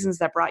because of reasons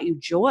that brought you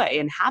joy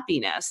and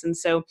happiness. And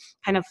so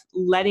kind of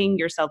letting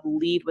yourself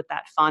lead with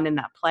that fun and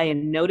that play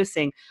and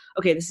noticing,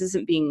 okay, this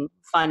isn't being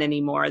fun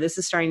anymore. This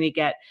is starting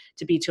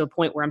to be to a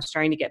point where I'm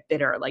starting to get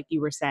bitter, like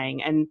you were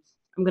saying. And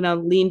I'm going to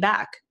lean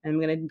back and I'm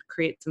going to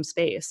create some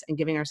space, and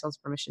giving ourselves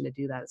permission to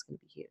do that is going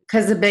to be huge.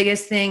 Because the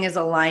biggest thing is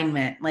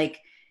alignment. Like,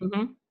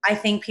 I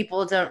think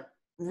people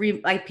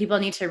people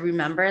need to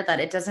remember that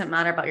it doesn't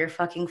matter about your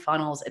fucking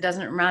funnels. It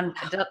doesn't run.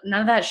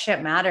 None of that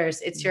shit matters.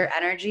 It's your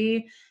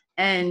energy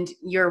and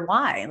your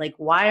why. Like,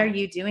 why are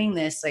you doing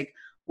this? Like,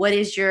 what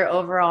is your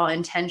overall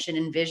intention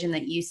and vision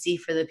that you see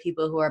for the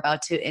people who are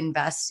about to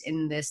invest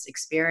in this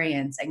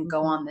experience and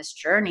go on this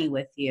journey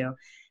with you?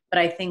 But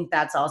I think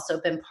that's also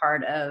been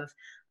part of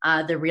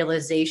the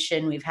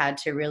realization we've had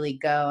to really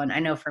go. And I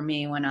know for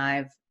me, when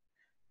I've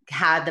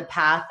had the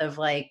path of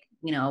like,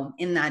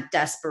 in that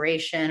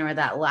desperation or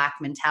that lack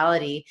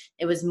mentality,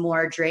 it was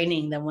more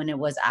draining than when it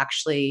was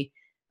actually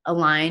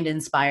aligned,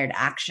 inspired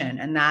action.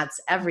 And that's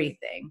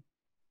everything.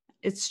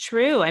 It's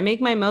true. I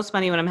make my most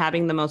money when I'm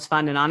having the most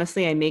fun. And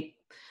honestly,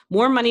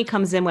 more money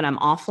comes in when I'm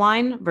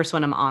offline versus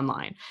when I'm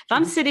online. If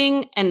I'm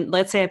sitting and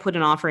let's say I put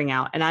an offering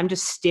out and I'm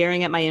just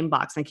staring at my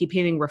inbox and I keep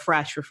hitting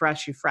refresh.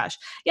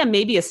 Yeah,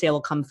 maybe a sale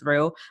will come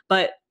through,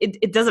 but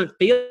it doesn't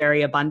feel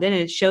very abundant.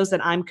 And it shows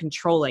that I'm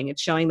controlling.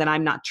 It's showing that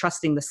I'm not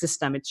trusting the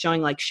system. It's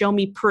showing like, show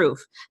me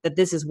proof that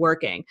this is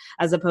working,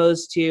 as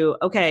opposed to,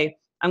 okay,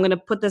 I'm going to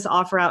put this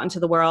offer out into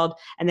the world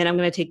and then I'm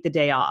going to take the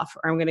day off,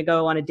 or I'm going to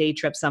go on a day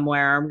trip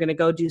somewhere, or I'm going to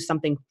go do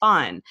something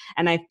fun.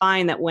 And I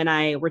find that when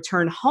I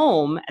return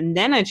home and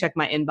then I check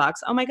my inbox,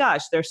 oh my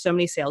gosh, there's so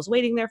many sales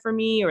waiting there for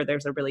me, or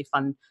there's a really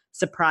fun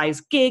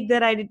surprise gig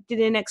that I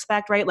didn't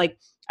expect, right? Like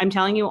I'm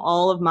telling you,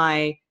 all of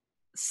my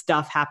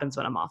stuff happens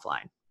when I'm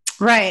offline.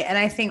 Right. And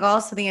I think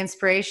also the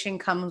inspiration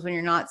comes when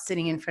you're not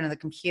sitting in front of the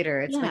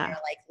computer. It's when you're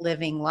like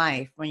living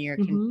life, when you're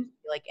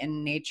like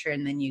in nature,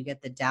 and then you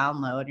get the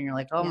download and you're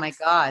like, oh my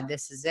God,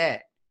 this is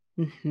it.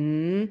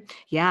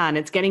 Yeah. And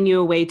it's getting you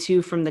away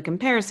too from the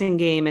comparison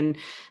game and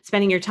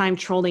spending your time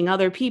trolling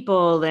other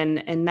people.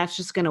 And that's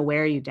just going to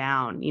wear you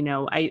down.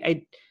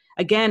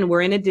 Again,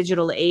 we're in a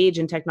digital age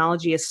and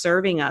technology is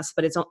serving us,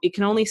 but it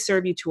can only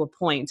serve you to a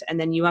point. And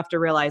then you have to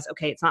realize,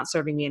 okay, it's not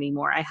serving me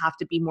anymore. I have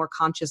to be more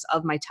conscious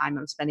of my time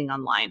I'm spending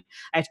online.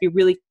 I have to be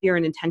really clear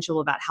and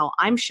intentional about how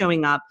I'm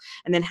showing up,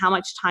 and then how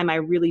much time I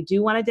really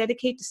do want to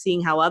dedicate to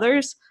seeing how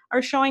others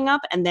are showing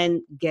up, and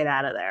then get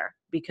out of there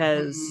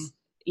because,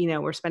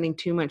 we're spending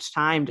too much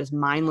time just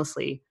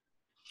mindlessly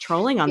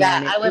trolling on there. Yeah,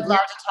 And I would love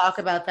to talk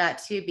about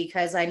that too,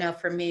 because I know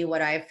for me,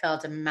 what I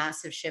felt a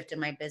massive shift in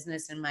my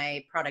business and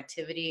my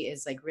productivity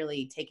is like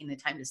really taking the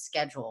time to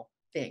schedule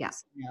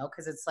things,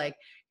 because it's like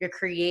you're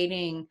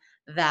creating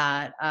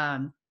that,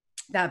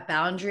 that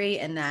boundary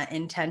and that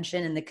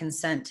intention and the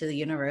consent to the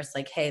universe.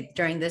 Like, hey,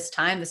 during this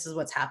time, this is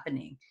what's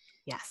happening.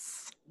 Yes.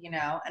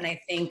 And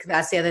I think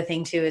that's the other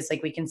thing too, is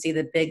like, we can see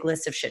the big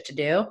list of shit to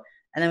do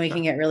and then we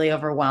can get really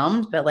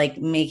overwhelmed, but like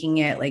making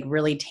it like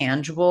really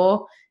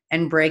tangible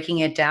and breaking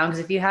it down. Because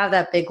if you have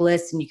that big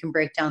list and you can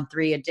break down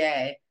 3 a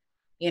day,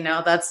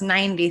 that's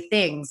 90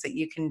 things that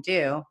you can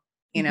do,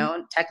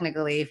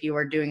 technically, if you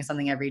were doing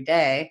something every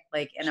day,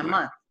 like in a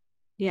month.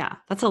 Yeah.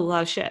 That's a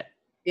lot of shit.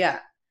 Yeah.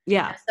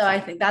 Yeah. So I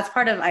think that's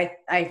part of,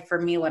 for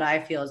me, what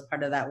I feel is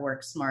part of that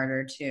work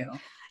smarter too.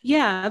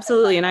 Yeah,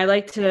 absolutely. And I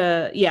like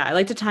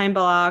to time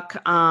block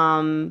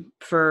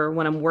for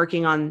when I'm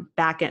working on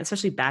back end,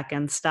 especially back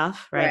end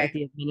stuff, right? Like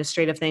the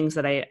administrative things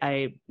that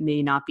I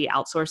may not be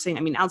outsourcing.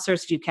 I mean,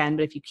 outsource if you can,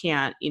 but if you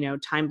can't,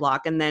 time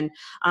block. And then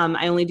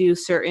I only do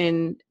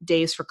certain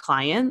days for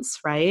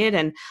clients, right?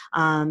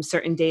 And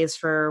certain days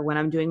for when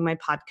I'm doing my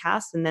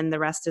podcast. And then the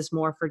rest is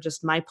more for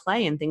just my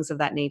play and things of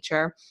that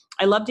nature.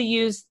 I love to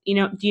use,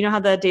 do you know how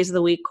the days of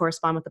the week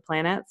correspond with the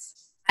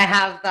planets? I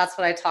have, that's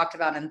what I talked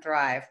about in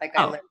Thrive. Like,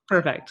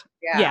 perfect.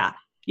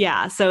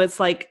 Yeah. So it's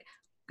like,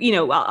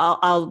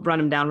 I'll run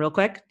them down real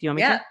quick. Do you want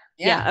me to?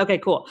 Yeah. Okay,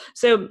 cool.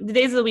 So the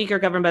days of the week are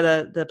governed by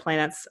the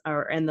planets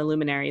and the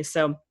luminaries.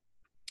 So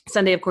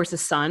Sunday, of course,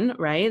 is sun,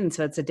 right? And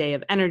so it's a day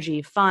of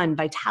energy, fun,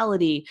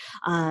 vitality,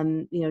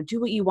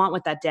 do what you want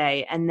with that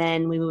day. And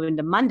then we move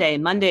into Monday.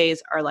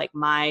 Mondays are like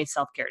my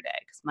self-care day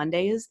because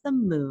Monday is the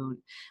moon,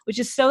 which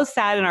is so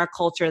sad in our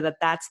culture that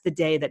that's the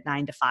day that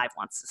 9 to 5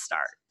 wants to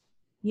start.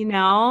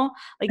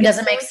 Like it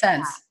doesn't make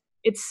sense.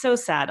 It's so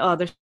sad. Oh,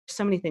 there's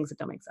so many things that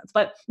don't make sense,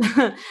 but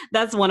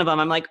that's one of them.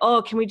 I'm like,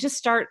 oh, can we just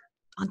start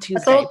on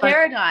Tuesday? It's old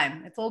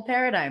paradigm.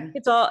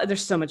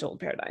 There's so much old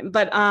paradigm,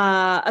 but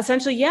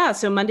essentially, yeah.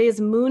 So Monday is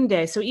moon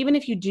day. So even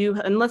if you do,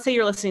 and let's say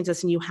you're listening to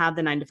this and you have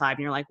the 9 to 5 and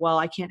you're like, well,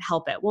 I can't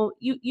help it. Well,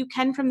 you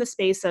can, from the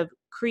space of,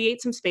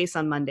 create some space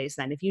on Mondays.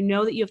 Then if you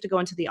know that you have to go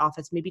into the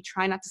office, maybe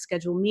try not to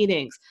schedule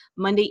meetings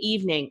Monday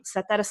evening,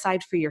 set that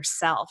aside for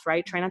yourself,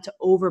 right? Try not to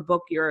overbook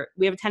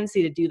we have a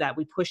tendency to do that.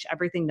 We push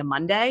everything to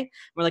Monday.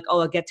 We're like,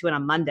 oh, I'll get to it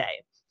on Monday.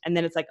 And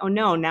then it's like, oh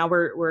no, now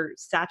we're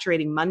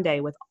saturating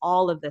Monday with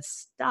all of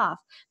this stuff.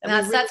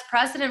 That sets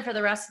precedent for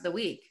the rest of the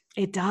week.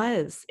 It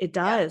does.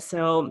 Yeah.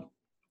 So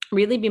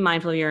really be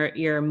mindful of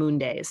your moon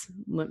days,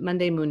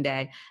 Monday, moon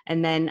day.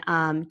 And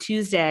then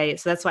Tuesday.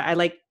 So that's why I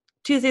like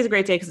Tuesday is a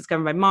great day because it's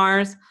governed by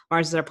Mars.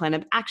 Mars is our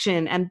planet of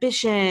action,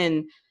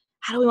 ambition.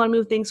 How do we want to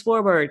move things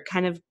forward?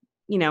 Kind of,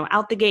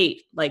 out the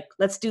gate, like,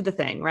 let's do the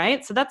thing,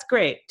 right? So that's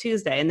great,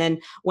 Tuesday. And then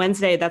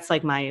Wednesday, that's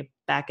like my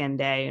back end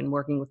day and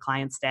working with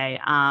clients day.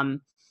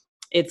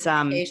 It's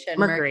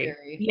Mercury.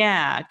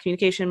 Yeah,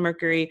 communication,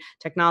 Mercury,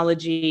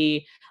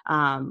 technology,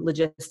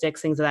 logistics,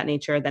 things of that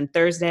nature. Then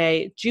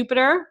Thursday,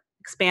 Jupiter,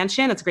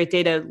 expansion. It's a great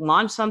day to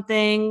launch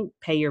something,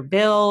 pay your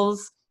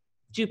bills.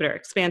 Jupiter,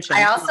 expansion.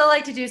 I also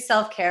like to do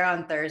self-care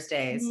on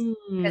Thursdays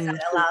because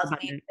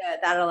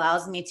that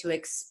allows me to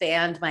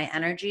expand my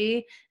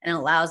energy and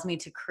allows me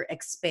to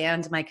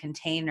expand my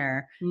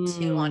container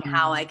on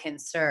how I can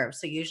serve.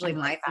 So usually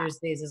my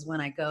Thursdays is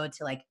when I go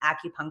to like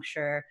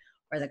acupuncture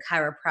or the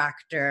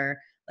chiropractor.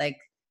 Like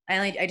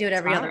I do it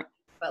every other week,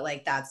 but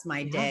like that's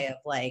my day of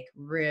like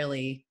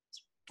really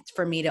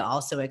for me to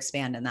also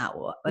expand in that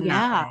way.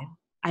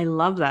 I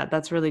love that.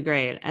 That's really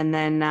great. And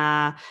then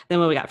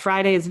what we got?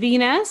 Friday is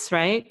Venus,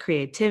 right?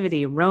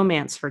 Creativity,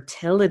 romance,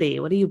 fertility.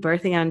 What are you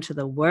birthing out into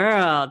the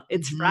world?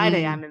 It's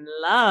Friday. I'm in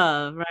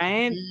love,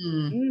 right?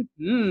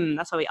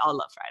 That's why we all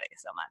love Friday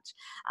so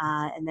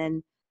much. And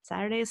then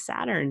Saturday is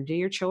Saturn. Do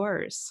your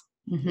chores.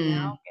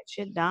 Get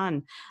shit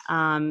done.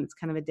 It's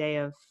kind of a day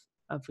of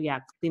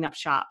clean up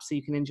shop so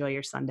you can enjoy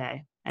your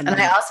Sunday. And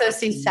I also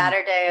see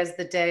Saturday as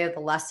the day of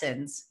the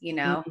lessons, I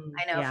know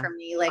for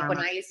me, like when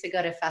I used to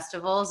go to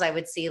festivals, I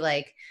would see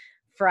like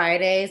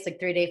Fridays, like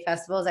 3-day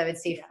festivals. I would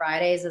see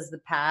Fridays as the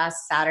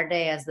past,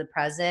 Saturday as the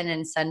present,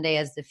 and Sunday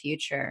as the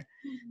future.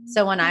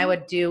 So when I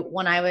would do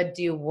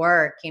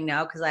work,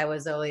 because I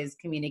was always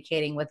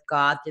communicating with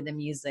God through the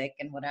music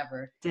and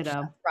whatever.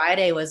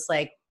 Friday was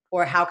like,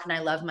 or how can I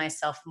love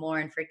myself more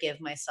and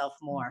forgive myself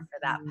more for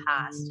that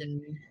past?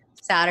 And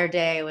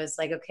Saturday was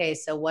like, okay,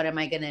 so what am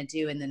I going to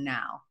do in the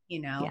now?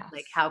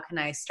 Like how can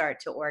I start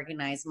to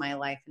organize my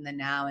life in the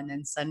now? And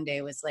then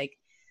Sunday was like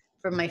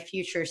for my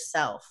future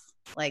self,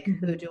 like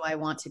who do I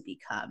want to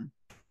become?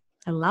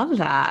 I love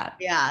that.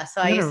 Yeah.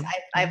 So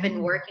I've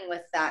been working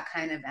with that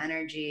kind of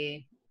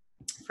energy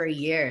for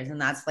years. And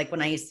that's like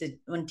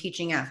when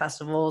teaching at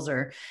festivals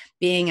or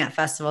being at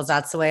festivals,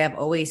 that's the way I've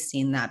always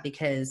seen that,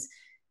 because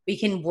we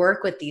can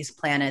work with these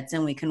planets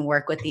and we can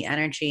work with the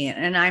energy.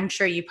 And I'm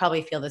sure you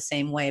probably feel the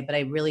same way, but I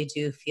really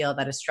do feel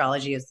that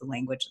astrology is the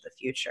language of the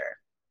future.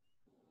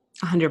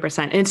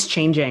 100%. It's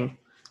changing.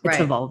 It's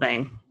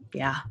evolving.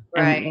 Yeah.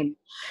 Right.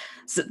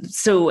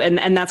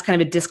 And that's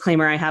kind of a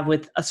disclaimer I have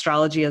with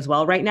astrology as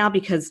well right now,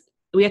 because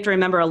we have to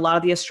remember a lot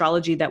of the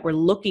astrology that we're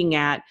looking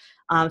at,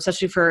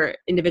 especially for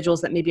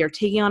individuals that maybe are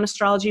taking on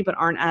astrology but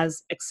aren't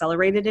as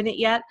accelerated in it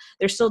yet,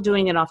 they're still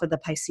doing it off of the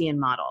Piscean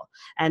model.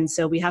 And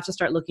so we have to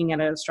start looking at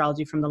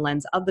astrology from the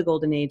lens of the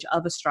golden age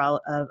of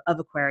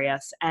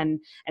Aquarius, and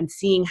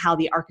seeing how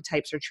the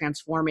archetypes are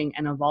transforming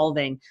and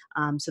evolving,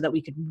 so that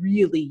we could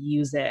really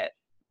use it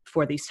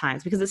for these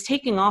times, because it's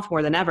taking off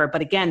more than ever.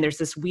 But again, there's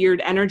this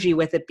weird energy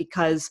with it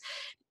because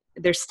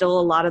there's still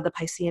a lot of the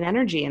Piscean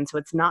energy. And so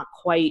it's not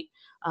quite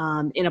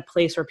in a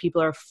place where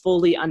people are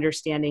fully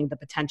understanding the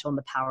potential and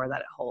the power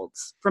that it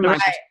holds. From my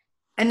perspective.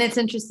 And it's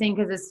interesting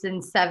because it's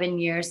been 7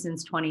 years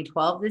since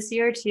 2012 this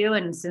year too.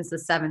 And since the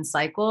 7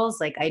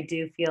 cycles, like I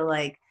do feel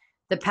like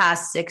the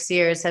past 6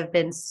 years have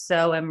been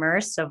so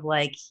immersed of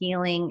like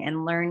healing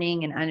and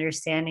learning and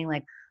understanding,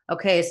 like,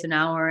 okay, so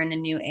now we're in a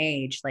new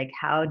age. Like,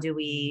 how do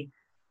we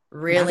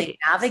really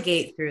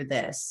navigate through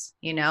this,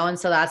 you know? And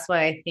so that's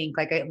why I think,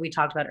 like we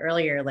talked about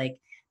earlier, like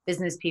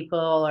business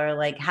people are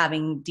like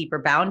having deeper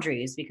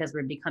boundaries because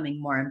we're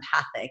becoming more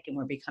empathic and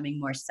we're becoming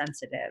more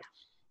sensitive.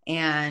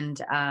 And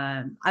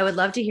I would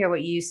love to hear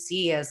what you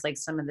see as like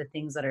some of the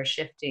things that are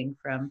shifting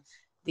from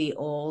the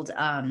old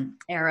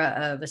era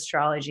of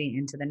astrology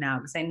into the now.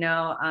 Because I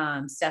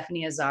know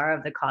Stephanie Azar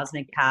of the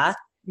Cosmic Path,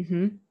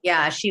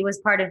 yeah, she was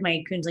part of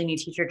my Kundalini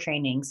teacher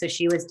training. So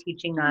she was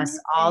teaching us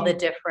all the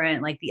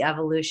different, like the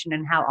evolution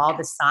and how all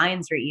the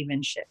signs are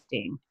even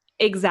shifting.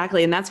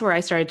 Exactly. And that's where I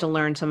started to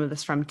learn some of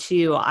this from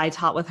too. I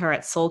taught with her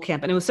at Soul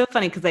Camp, and it was so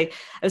funny because I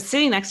was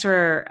sitting next to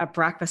her at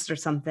breakfast or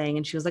something,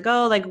 and she was like,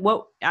 oh, like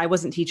what, I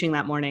wasn't teaching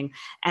that morning.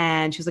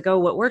 And she was like, oh,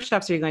 what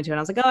workshops are you going to? And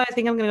I was like, oh, I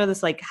think I'm going to go to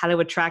this, like how to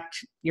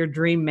attract your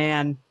dream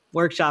man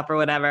workshop or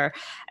whatever.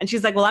 And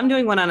she's like, well, I'm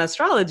doing one on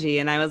astrology.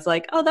 And I was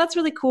like, oh, that's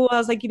really cool. I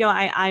was like, you know,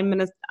 I'm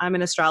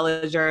an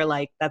astrologer.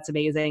 Like, that's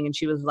amazing. And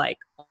she was like,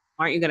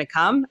 aren't you going to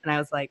come? And I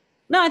was like,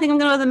 no, I think I'm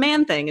going to go to the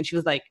man thing. And she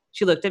was like,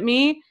 she looked at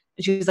me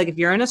and she was like, if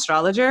you're an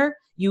astrologer,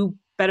 you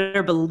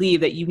better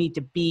believe that you need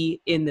to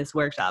be in this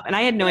workshop. And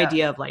I had no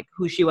idea of like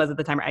who she was at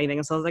the time or anything.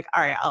 And so I was like,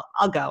 all right,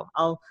 I'll go.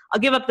 I'll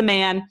give up the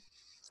man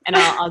and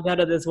I'll go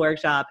to this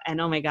workshop. And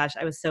oh my gosh,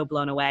 I was so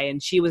blown away.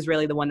 And she was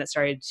really the one that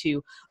started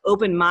to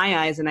open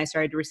my eyes, and I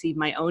started to receive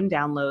my own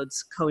downloads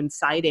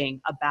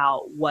coinciding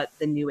about what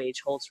the new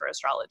age holds for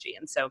astrology.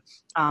 And so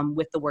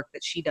with the work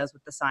that she does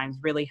with the signs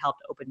really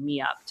helped open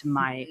me up to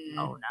my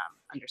own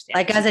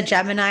understanding. Like as a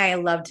Gemini, I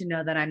love to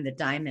know that I'm the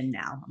diamond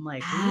now. I'm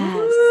like,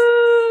 yes.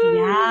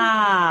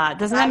 Yeah.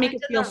 Doesn't that make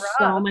it feel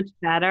so much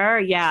better?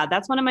 Yeah.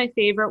 That's one of my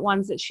favorite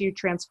ones that she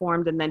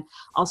transformed. And then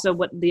also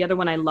what the other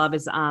one I love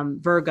is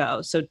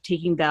Virgo. So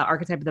taking the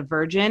archetype of the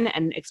Virgin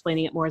and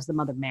explaining it more as the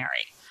Mother Mary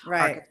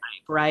archetype,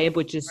 right?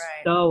 Which is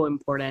so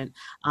important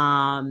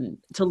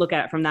to look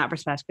at it from that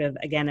perspective,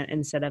 again,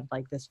 instead of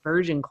like this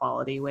virgin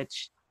quality,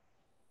 which,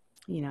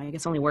 you know, I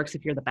guess only works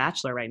if you're the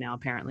Bachelor right now,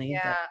 apparently.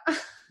 Yeah. But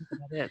that's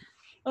about it.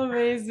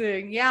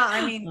 Amazing. Yeah.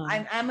 I mean,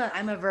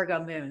 I'm a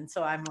Virgo moon,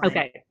 so I'm like,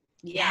 okay.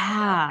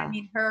 Yeah. I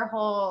mean, her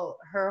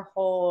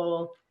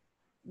whole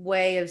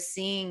way of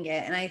seeing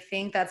it. And I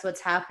think that's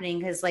what's happening.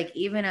 Because like,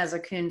 even as a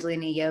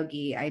Kundalini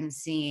yogi, I'm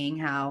seeing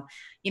how,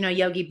 you know,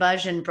 Yogi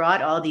Bhajan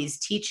brought all these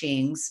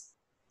teachings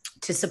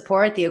to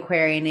support the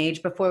Aquarian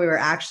age before we were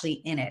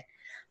actually in it.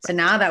 So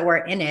now that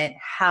we're in it,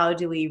 how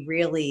do we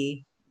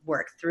really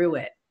work through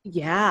it?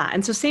 Yeah.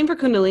 And so same for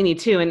Kundalini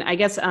too. And I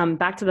guess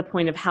back to the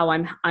point of how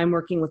I'm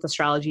working with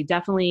astrology,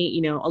 definitely,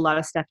 you know, a lot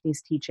of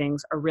Stephanie's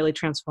teachings are really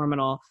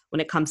transformational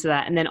when it comes to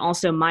that. And then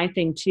also my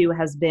thing too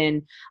has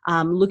been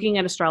looking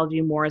at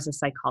astrology more as a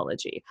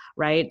psychology,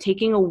 right?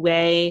 Taking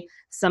away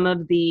some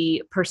of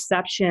the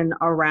perception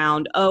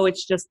around, oh,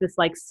 it's just this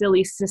like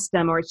silly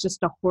system, or it's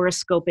just a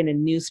horoscope in a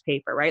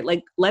newspaper, right?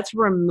 Like, let's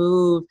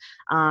remove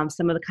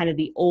some of the kind of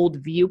the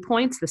old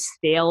viewpoints, the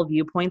stale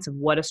viewpoints of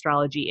what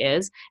astrology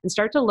is, and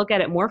start to look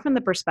at it more from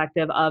the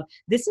perspective of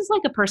this is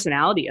like a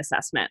personality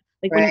assessment.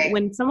 Like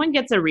when someone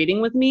gets a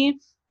reading with me,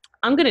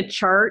 I'm going to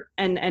chart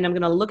and I'm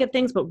going to look at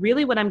things, but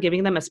really what I'm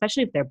giving them,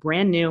 especially if they're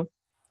brand new,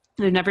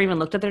 they've never even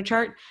looked at their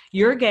chart,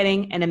 you're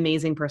getting an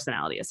amazing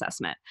personality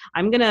assessment.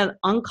 I'm going to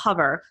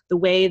uncover the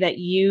way that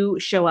you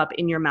show up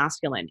in your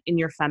masculine, in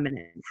your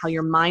feminine, how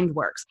your mind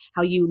works,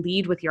 how you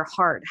lead with your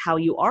heart, how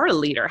you are a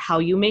leader, how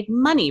you make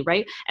money,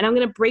 right? And I'm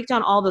going to break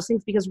down all those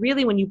things, because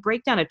really when you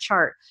break down a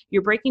chart,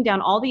 you're breaking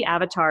down all the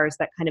avatars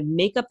that kind of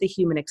make up the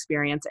human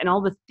experience and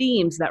all the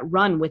themes that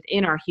run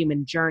within our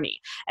human journey.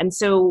 And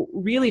so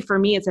really for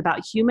me, it's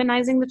about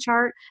humanizing the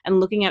chart and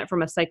looking at it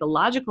from a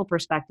psychological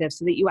perspective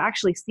so that you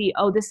actually see,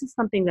 oh, this is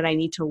something that I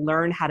need to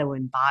learn how to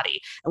embody.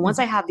 And once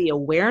I have the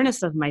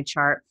awareness of my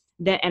chart,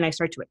 then, and I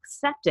start to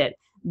accept it,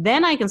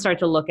 then I can start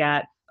to look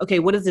at, okay,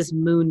 what does this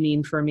moon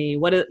mean for me?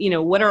 What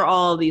are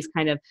all these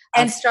kind of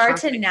and start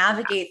to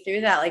navigate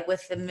through that, like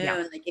with the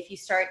moon. Like if you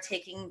start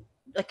taking,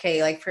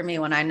 okay, like for me,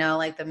 when I know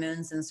like the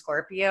moon's in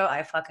Scorpio,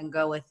 I fucking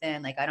go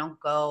within. Like I don't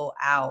go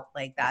out.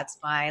 Like that's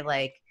my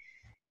like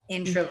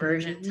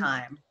introversion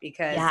time,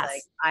 because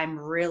like I'm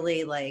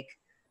really like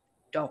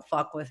don't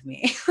fuck with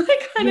me.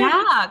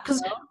 Yeah,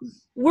 because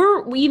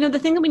the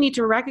thing that we need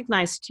to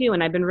recognize too,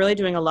 and I've been really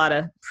doing a lot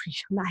of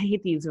preach, I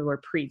hate to use the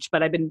word preach,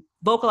 but I've been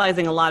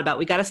vocalizing a lot about,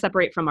 we got to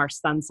separate from our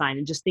sun sign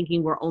and just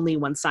thinking we're only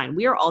one sign.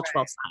 We are all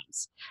 12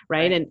 signs,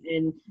 right?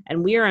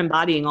 And we are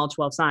embodying all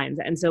 12 signs.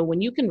 And so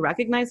when you can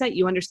recognize that,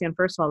 you understand,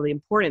 first of all, the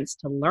importance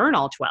to learn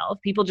all 12.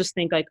 People just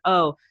think like,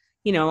 oh,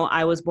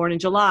 I was born in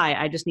July,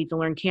 I just need to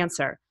learn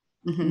Cancer.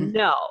 Mm-hmm.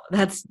 No,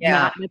 that's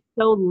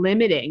so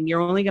limiting.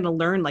 You're only going to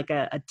learn like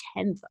a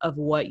tenth of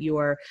what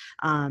you're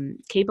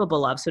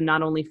capable of. So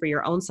not only for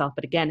your own self,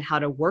 but again, how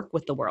to work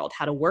with the world,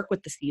 how to work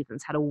with the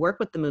seasons, how to work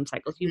with the moon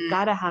cycles. You've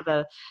got to have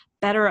a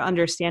better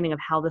understanding of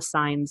how the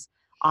signs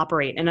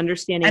operate and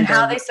understanding and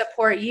how they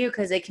support you,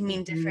 because they can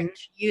mean different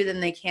to you than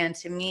they can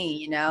to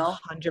me,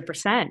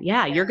 100%.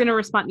 Yeah. You're going to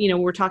respond.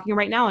 We're talking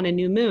right now on a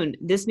new moon.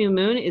 This new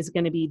moon is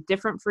going to be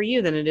different for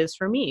you than it is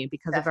for me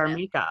because of our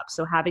makeup.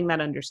 So having that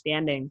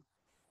understanding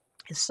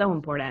is so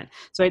important.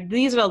 So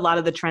these are a lot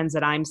of the trends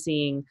that I'm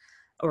seeing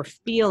or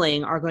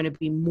feeling are going to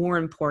be more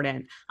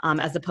important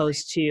as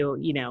opposed to,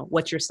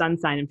 what's your sun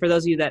sign. And for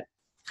those of you that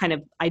kind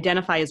of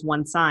identify as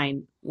one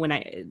sign,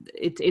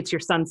 it's your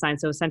sun sign.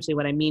 So essentially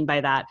what I mean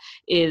by that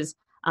is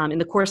in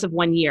the course of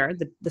 1 year,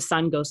 the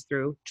sun goes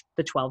through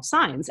the 12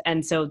 signs.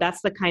 And so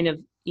that's the kind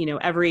of,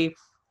 every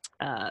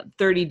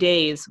 30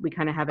 days, we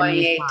kind of have a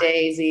 28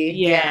 days.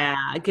 Yeah,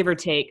 give or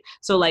take.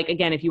 So like,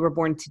 again, if you were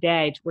born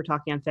today, we're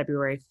talking on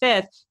February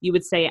 5th, you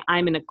would say,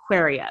 I'm an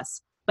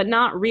Aquarius, but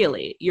not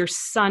really. Your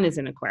sun is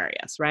an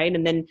Aquarius, right?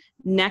 And then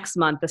next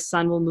month, the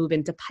sun will move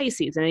into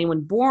Pisces, and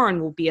anyone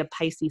born will be a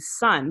Pisces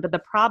sun. But the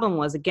problem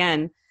was,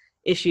 again,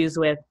 issues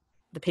with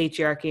the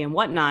patriarchy and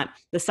whatnot.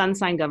 The sun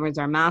sign governs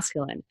our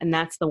masculine, and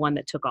that's the one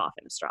that took off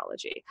in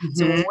astrology. Mm-hmm.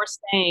 So when we're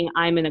saying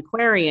I'm an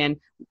Aquarian,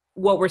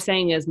 what we're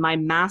saying is my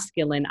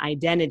masculine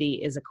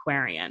identity is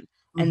Aquarian.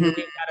 And we've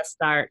got to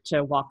start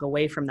to walk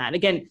away from that.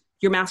 Again,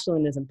 your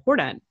masculine is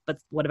important, but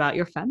what about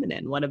your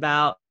feminine? What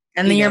about...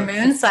 And then your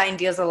moon sign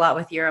deals a lot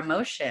with your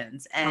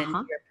emotions, and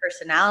your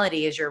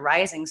personality is your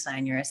rising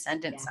sign, your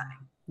ascendant sign.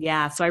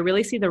 Yeah. So I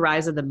really see the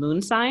rise of the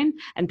moon sign,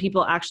 and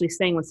people actually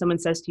saying, when someone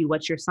says to you,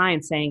 what's your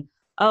sign? Saying,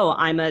 oh,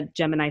 I'm a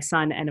Gemini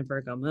sun and a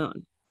Virgo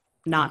moon.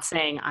 Not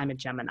saying I'm a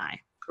Gemini.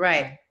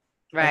 Right.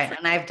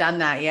 And I've done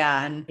that.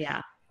 Yeah. And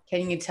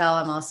can you tell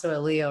I'm also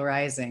a Leo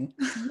rising?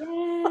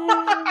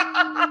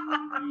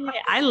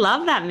 I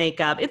love that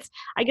makeup.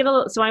 I don't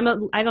know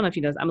if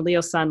you know, I'm a Leo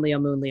sun, Leo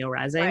moon, Leo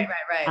rising.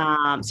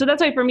 Right. So that's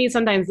why for me,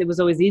 sometimes it was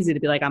always easy to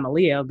be like, I'm a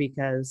Leo,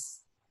 because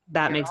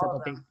that makes up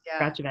a big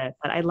stretch of it.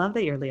 But I love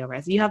that you're Leo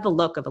rising. You have the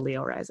look of a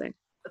Leo rising.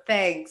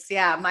 Thanks.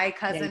 Yeah. My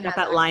cousin you got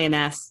that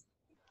lioness.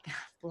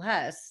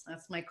 Bless.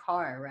 That's my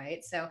car,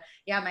 right? So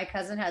yeah, my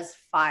cousin has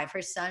 5.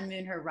 Her sun,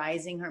 moon, her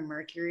rising, her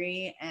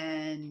Mercury,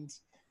 and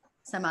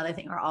some other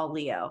thing are all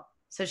Leo.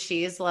 So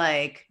she's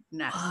like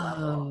next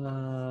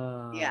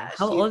level. Yeah.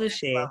 How old is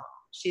she?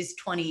 She's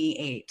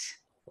 28.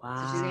 Wow.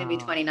 So she's going to be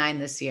 29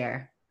 this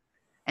year.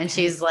 And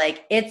she's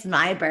like, it's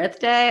my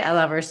birthday. I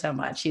love her so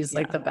much. She's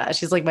like the best.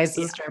 She's like my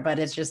sister, but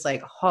it's just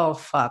like, oh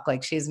fuck.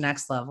 Like she's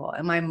next level.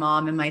 And my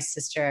mom and my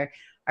sister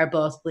are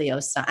both Leo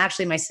sun.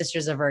 Actually, my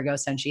sister's a Virgo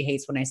sun. She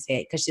hates when I say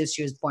it because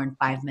she was born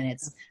 5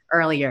 minutes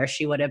earlier.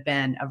 She would have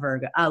been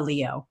a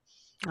Leo.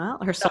 Well,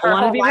 her soul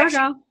wanted to be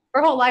Virgo.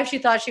 Her whole life, she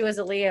thought she was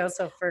a Leo.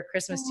 So for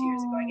Christmas 2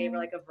 years ago, I gave her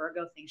like a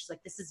Virgo thing. She's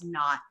like, this is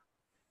not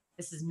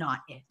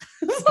it.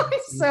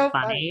 It's so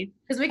funny.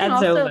 Because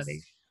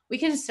we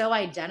can so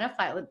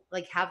identify,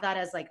 like have that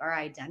as like our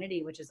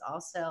identity, which is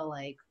also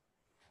like,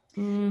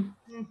 because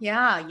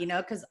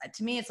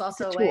to me, it's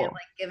also a way of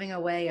like giving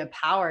away a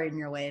power in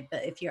your way.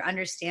 But if you're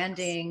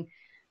understanding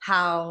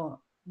how,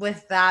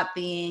 with that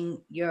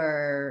being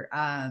your,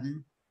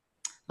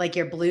 like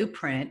your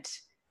blueprint,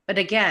 but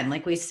again,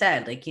 like we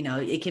said, like,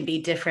 it can be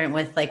different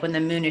with like when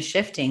the moon is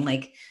shifting,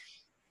 like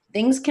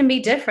things can be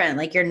different.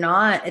 Like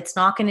it's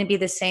not going to be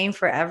the same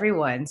for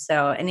everyone.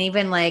 So, and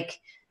even like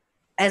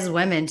as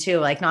women too,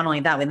 like not only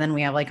that, but then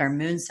we have like our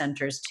moon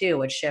centers too,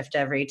 which shift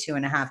every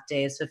 2.5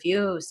 days. So if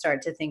you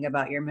start to think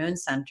about your moon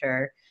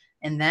center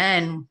and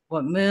then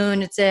what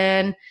moon it's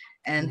in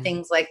and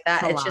things like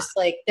that, it's just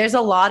like, there's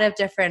a lot of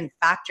different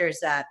factors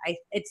that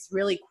it's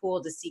really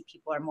cool to see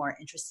people are more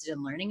interested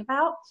in learning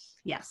about.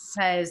 Yes.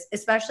 Because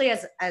especially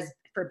as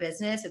for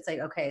business, it's like,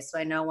 okay, so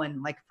I know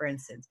when, like, for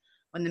instance,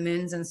 when the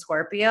moon's in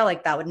Scorpio,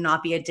 like that would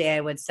not be a day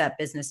I would set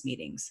business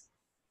meetings.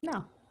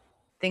 No.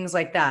 Things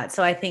like that.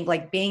 So I think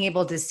like being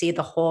able to see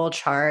the whole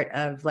chart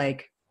of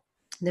like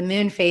the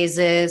moon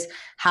phases,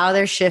 how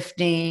they're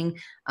shifting,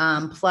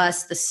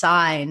 plus the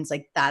signs,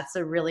 like that's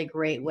a really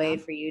great way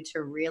for you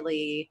to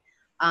really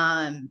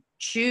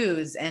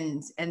choose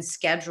and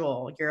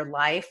schedule your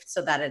life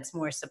so that it's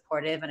more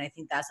supportive. And I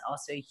think that's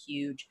also a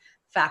huge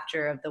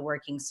factor of the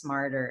working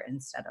smarter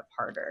instead of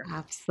harder.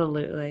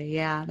 Absolutely.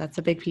 Yeah, that's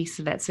a big piece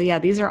of it. So yeah,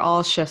 these are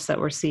all shifts that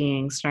we're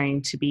seeing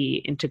starting to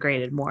be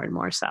integrated more and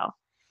more so.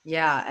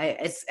 Yeah,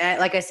 it's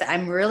like I said,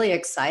 I'm really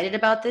excited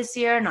about this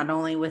year, not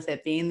only with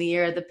it being the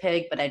year of the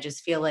pig, but I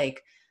just feel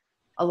like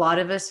a lot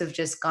of us have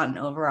just gotten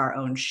over our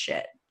own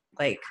shit.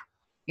 Like,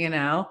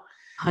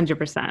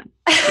 100%.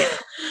 Yeah.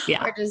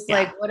 Yeah. We're just Yeah.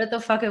 like, what the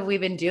fuck have we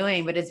been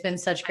doing? But it's been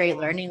such great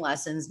learning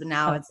lessons. But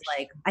now Oh, it's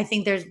like, I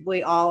think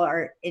we all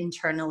are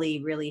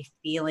internally really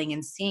feeling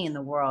and seeing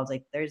the world.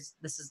 Like this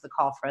is the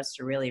call for us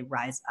to really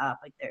rise up.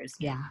 Like there's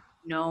yeah.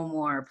 no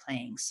more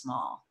playing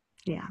small.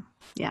 Yeah.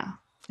 Yeah.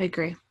 I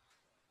agree.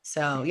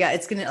 So yeah,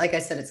 it's gonna, like I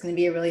said, it's gonna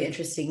be a really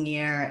interesting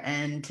year,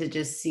 and to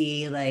just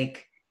see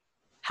like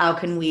how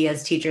can we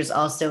as teachers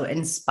also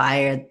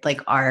inspire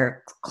like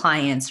our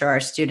clients or our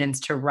students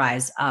to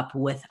rise up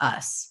with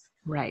us.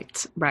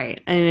 Right.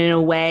 Right. And in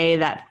a way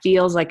that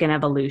feels like an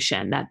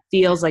evolution, that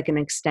feels like an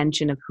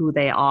extension of who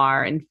they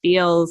are and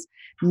feels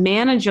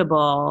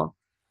manageable,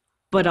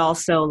 but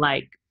also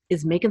like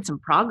is making some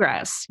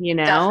progress,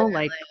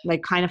 Definitely.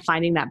 like kind of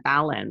finding that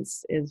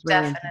balance is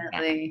really important.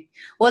 Definitely.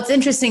 Well, it's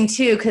interesting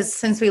too, because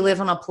since we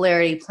live on a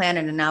polarity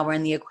planet and now we're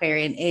in the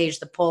Aquarian age,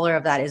 the polar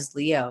of that is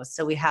Leo.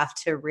 So we have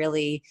to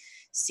really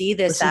see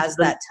this Listen to as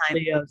the that time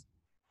Leos.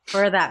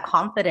 for that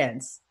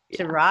confidence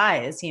to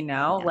rise,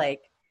 Yeah.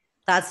 like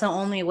that's the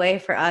only way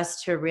for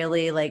us to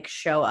really like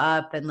show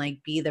up and like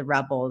be the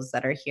rebels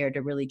that are here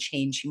to really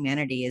change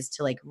humanity, is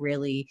to like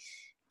really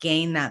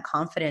gain that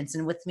confidence.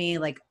 And with me,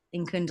 like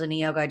in Kundalini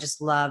yoga, I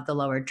just love the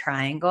lower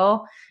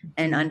triangle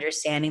and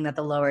understanding that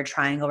the lower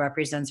triangle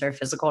represents our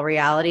physical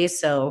reality.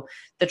 So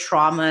the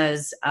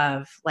traumas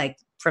of like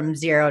from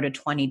 0 to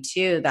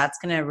 22, that's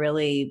going to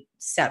really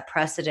set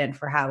precedent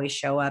for how we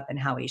show up and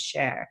how we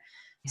share.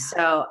 Yeah.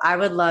 So I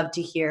would love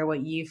to hear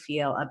what you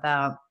feel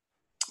about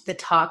the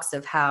talks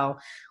of how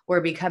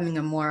we're becoming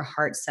a more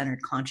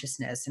heart-centered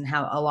consciousness, and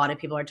how a lot of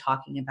people are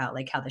talking about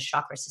like how the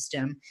chakra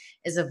system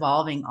is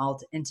evolving all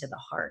into the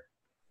heart.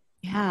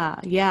 Yeah.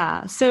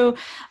 Yeah. So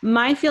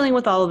my feeling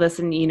with all of this,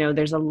 and,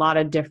 there's a lot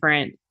of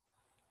different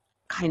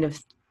kind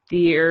of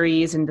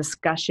theories and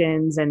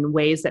discussions and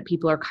ways that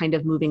people are kind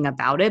of moving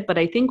about it. But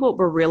I think what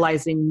we're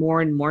realizing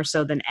more and more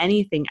so than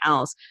anything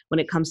else when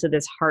it comes to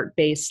this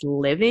heart-based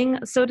living,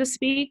 so to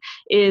speak,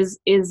 is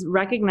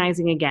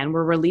recognizing, again,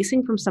 we're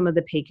releasing from some of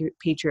the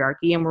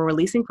patriarchy, and we're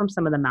releasing from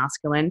some of the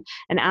masculine.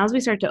 And as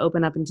we start to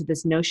open up into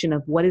this notion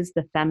of what is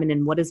the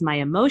feminine, what is my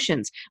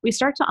emotions, we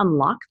start to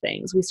unlock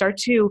things. We start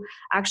to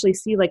actually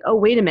see like, oh,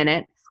 wait a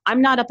minute,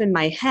 I'm not up in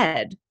my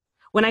head.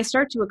 When I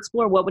start to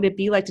explore what would it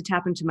be like to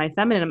tap into my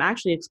feminine, I'm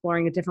actually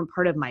exploring a different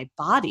part of my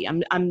body.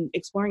 I'm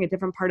exploring a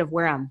different part of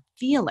where I'm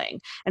feeling.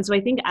 And so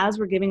I think as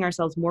we're giving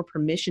ourselves more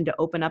permission to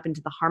open up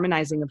into the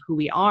harmonizing of who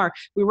we are,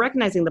 we're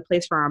recognizing the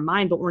place for our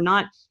mind, but we're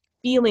not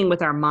feeling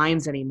with our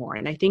minds anymore.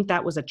 And I think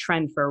that was a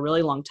trend for a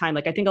really long time.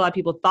 Like I think a lot of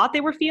people thought they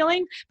were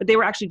feeling, but they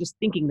were actually just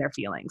thinking their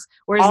feelings.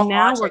 Whereas All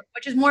now logic,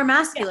 which is more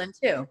masculine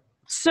too.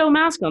 So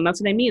masculine. That's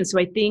what I mean. So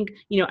I think,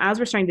 as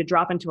we're starting to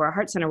drop into our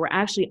heart center, we're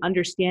actually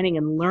understanding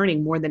and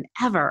learning more than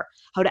ever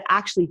how to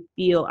actually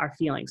feel our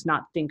feelings,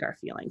 not think our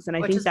feelings. And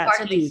I think that's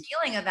part of the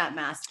healing of that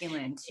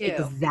masculine too.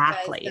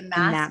 Exactly. Because the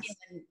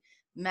masculine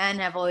men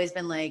have always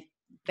been like,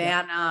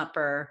 fan up,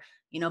 or,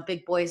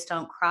 big boys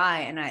don't cry.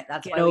 And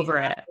that's get why over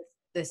it.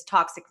 This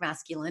toxic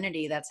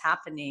masculinity that's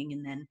happening.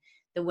 And then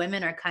the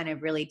women are kind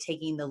of really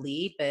taking the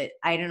lead. But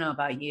I don't know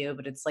about you,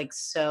 but it's like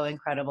so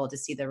incredible to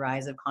see the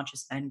rise of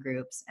conscious men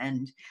groups.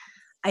 And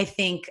I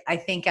think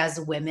as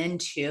women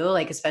too,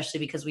 like, especially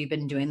because we've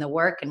been doing the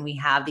work and we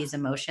have these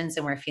emotions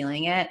and we're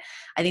feeling it.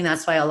 I think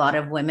that's why a lot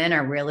of women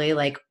are really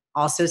like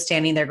also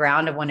standing their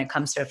ground of when it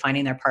comes to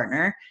finding their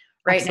partner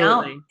right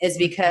now, is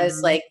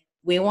because like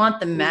we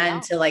want the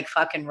men to like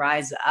fucking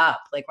rise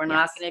up. Like we're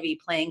not going to be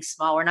playing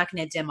small. We're not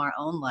going to dim our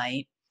own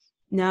light.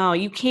 No,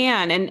 you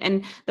can.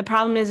 And the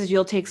problem is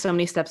you'll take so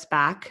many steps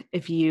back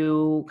if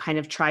you kind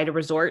of try to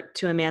resort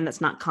to a man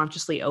that's not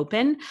consciously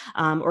open,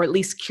 or at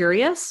least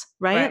curious,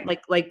 right?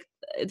 Like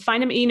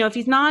find him, if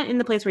he's not in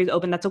the place where he's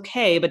open, that's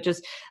okay, but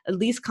just at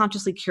least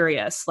consciously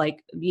curious,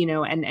 like,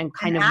 and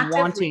kind of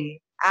wanting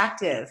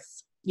active.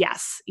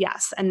 Yes.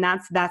 And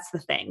that's the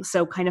thing.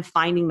 So kind of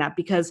finding that,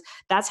 because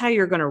that's how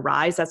you're going to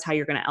rise. That's how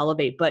you're going to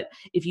elevate. But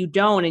if you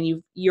don't,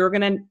 and you're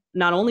going to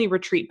not only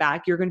retreat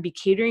back, you're going to be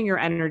catering your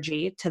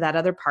energy to that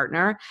other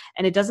partner,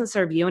 and it doesn't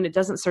serve you, and it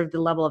doesn't serve the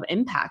level of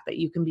impact that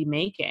you can be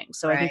making.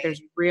 So I think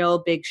there's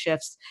real big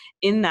shifts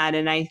in that.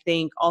 And I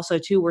think also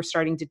too, we're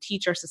starting to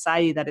teach our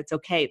society that it's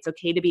okay. It's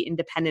okay to be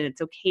independent.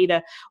 It's okay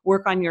to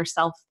work on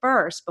yourself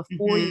first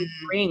before you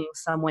bring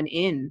someone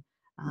in.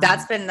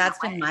 That's been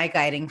my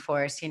guiding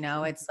force.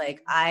 It's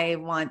like, I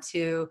want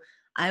to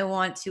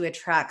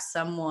attract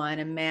someone,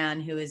 a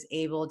man who is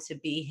able to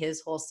be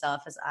his whole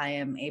self as I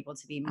am able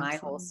to be my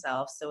whole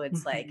self. So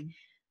it's like,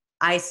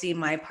 I see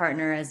my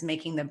partner as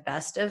making the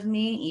best of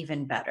me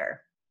even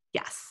better.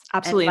 Yes,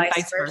 absolutely. And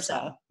vice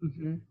versa.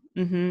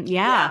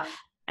 Yeah.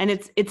 And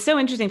it's so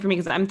interesting for me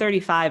because I'm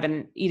 35,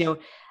 and,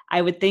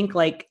 I would think,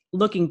 like,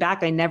 looking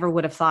back, I never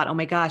would have thought, oh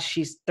my gosh,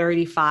 she's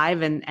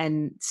 35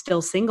 and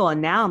still single.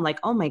 And now I'm like,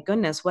 oh my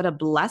goodness, what a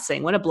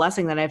blessing. What a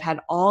blessing that I've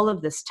had all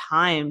of this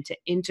time to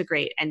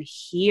integrate and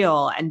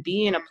heal and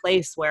be in a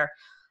place where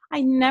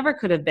I never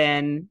could have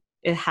been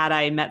had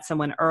I met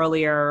someone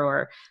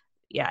earlier,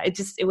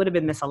 it would have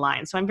been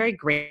misaligned. So I'm very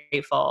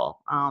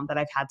grateful that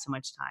I've had so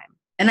much time.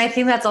 And I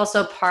think that's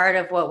also part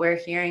of what we're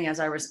hearing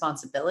as our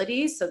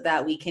responsibility, so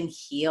that we can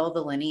heal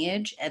the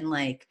lineage and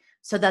like,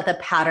 so that the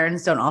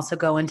patterns don't also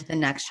go into the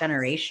next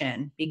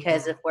generation.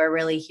 Because if we're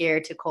really here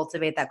to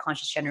cultivate that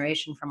conscious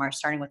generation from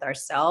starting with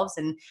ourselves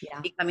and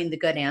becoming the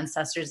good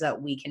ancestors that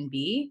we can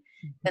be,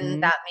 then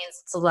that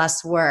means it's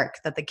less work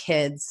that the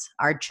kids,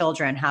 our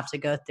children, have to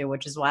go through,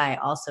 which is why I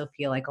also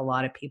feel like a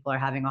lot of people are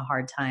having a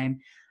hard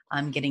time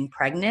getting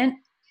pregnant,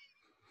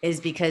 is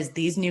because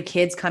these new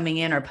kids coming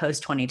in are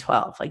post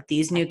 2012. Like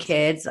these new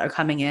kids are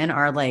coming in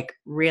are like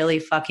really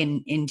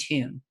fucking in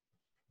tune.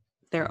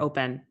 They're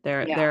open.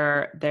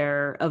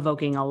 They're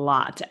evoking a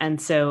lot.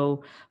 And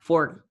so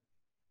for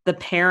the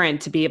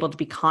parent to be able to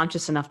be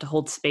conscious enough to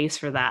hold space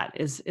for that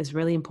is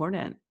really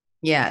important.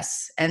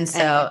 Yes. And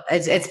so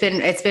it's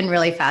been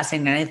really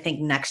fascinating. And I think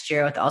next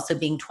year, with also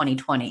being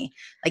 2020,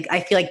 like I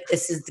feel like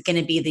this is going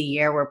to be the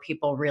year where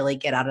people really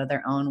get out of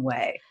their own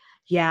way.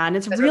 Yeah. And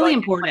it's really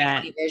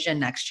important. Vision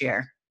next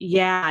year.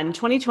 Yeah. In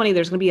 2020,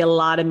 there's going to be a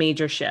lot of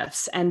major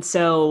shifts. And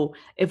so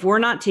if we're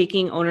not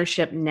taking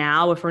ownership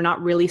now, if we're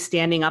not really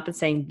standing up and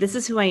saying, this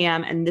is who I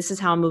am and this is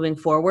how I'm moving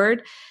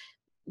forward,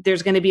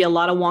 there's going to be a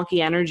lot of wonky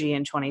energy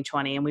in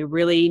 2020. And we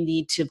really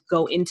need to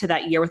go into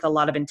that year with a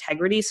lot of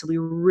integrity. So we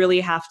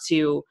really have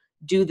to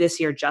do this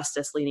year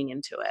justice leading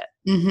into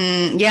it.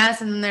 Mm-hmm.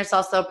 Yes. And then there's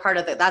also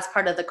that's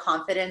part of the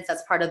confidence.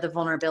 That's part of the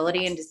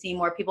vulnerability. And to see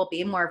more people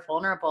be more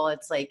vulnerable,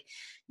 it's like,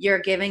 you're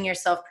giving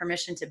yourself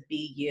permission to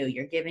be you.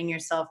 You're giving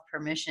yourself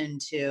permission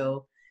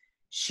to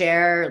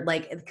share,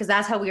 like, because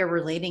that's how we are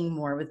relating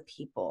more with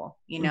people.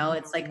 You know,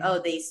 it's like,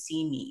 oh, they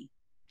see me.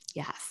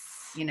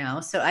 Yes. You know,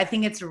 so I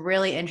think it's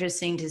really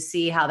interesting to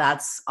see how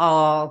that's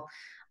all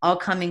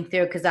coming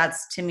through, because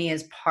that's, to me,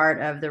 is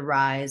part of the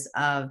rise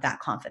of that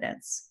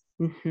confidence.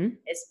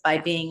 It's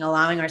by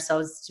allowing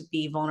ourselves to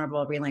be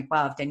vulnerable, being like,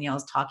 wow, if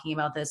Danielle's talking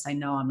about this, I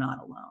know I'm not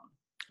alone.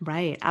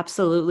 Right.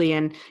 Absolutely.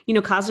 And,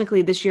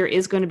 cosmically, this year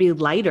is going to be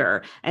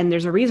lighter. And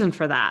there's a reason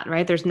for that,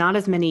 right? There's not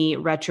as many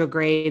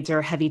retrogrades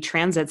or heavy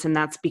transits. And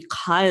that's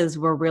because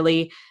we're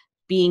really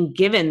being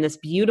given this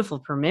beautiful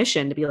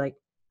permission to be like,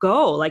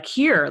 go, like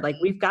here, like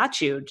we've got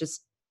you,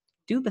 just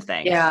do the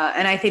thing. Yeah.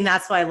 And I think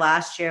that's why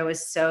last year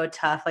was so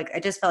tough. Like I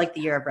just felt like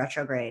the year of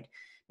retrograde,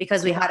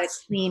 because we had to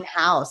clean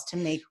house to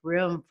make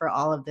room for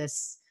all of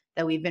this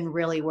that we've been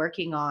really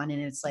working on.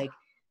 And it's like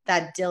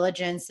that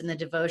diligence and the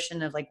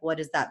devotion of like, what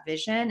is that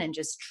vision, and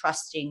just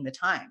trusting the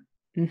time.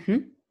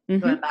 Going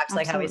back to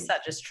like how we said,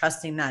 just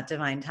trusting that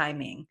divine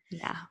timing.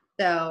 Yeah.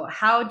 So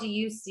how do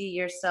you see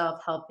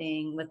yourself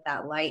helping with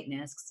that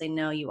lightness? Because I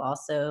know you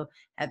also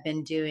have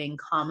been doing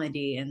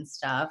comedy and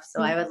stuff.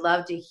 So I would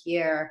love to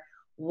hear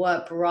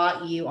what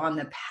brought you on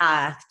the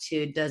path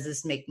to, does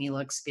this make me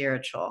look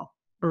spiritual?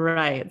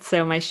 Right.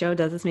 So my show,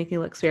 Does This Make Me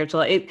Look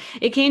Spiritual? It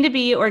came to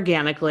be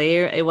organically.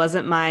 It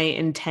wasn't my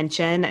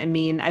intention. I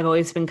mean, I've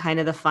always been kind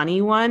of the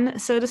funny one,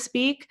 so to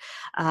speak.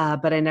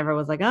 But I never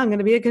was like, oh, I'm going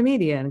to be a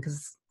comedian,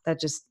 because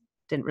that just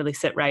didn't really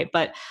sit right.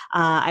 But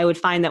I would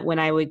find that when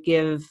I would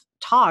give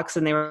talks,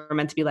 and they were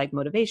meant to be like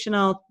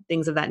motivational,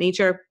 things of that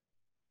nature,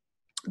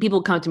 people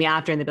would come to me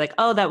after and they'd be like,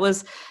 oh, that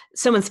was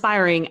so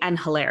inspiring and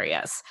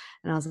hilarious.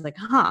 And I was like,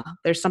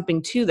 there's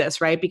something to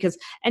this, right? Because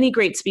any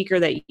great speaker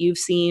that you've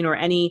seen, or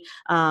any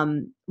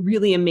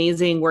really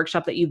amazing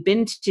workshop that you've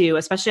been to,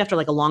 especially after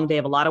like a long day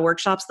of a lot of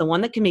workshops, the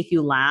one that can make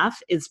you laugh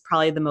is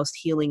probably the most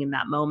healing in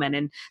that moment.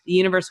 And the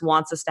universe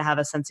wants us to have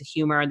a sense of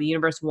humor. The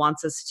universe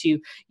wants us to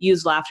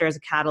use laughter as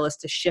a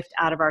catalyst to shift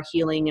out of our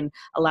healing and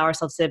allow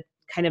ourselves to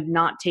kind of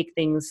not take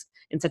things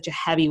in such a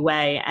heavy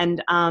way.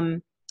 And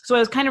so I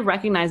was kind of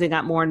recognizing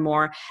that more and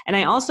more. And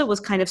I also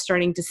was kind of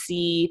starting to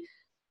see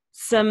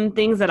some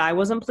things that I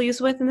wasn't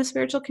pleased with in the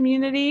spiritual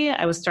community.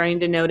 I was starting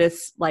to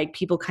notice like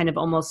people kind of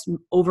almost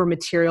over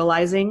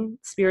materializing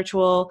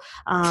spiritual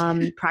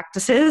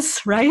practices,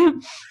 right?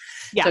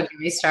 Yeah. So get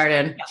me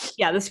started.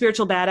 Yeah. The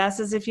spiritual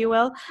badasses, if you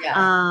will.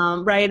 Yeah.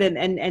 Right.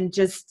 And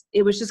just,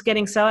 it was just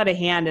getting so out of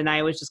hand, and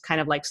I was just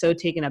kind of like so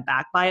taken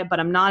aback by it, but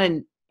I'm not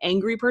an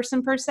angry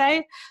person per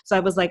se. So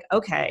I was like,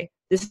 okay,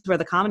 this is where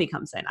the comedy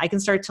comes in. I can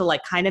start to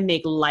like kind of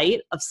make light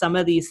of some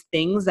of these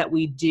things that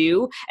we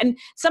do. And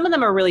some of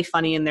them are really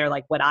funny, and they're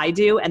like what I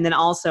do. And then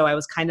also I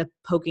was kind of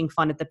poking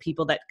fun at the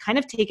people that kind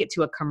of take it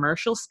to a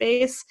commercial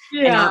space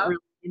and aren't really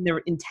in the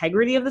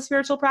integrity of the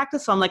spiritual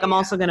practice. So I'm like, I'm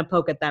also going to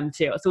poke at them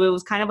too. So it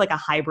was kind of like a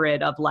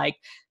hybrid of like,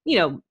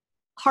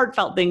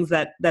 heartfelt things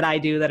that I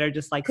do that are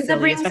just like silly. Because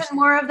it brings in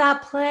more of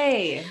that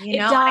play, It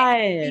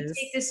does. We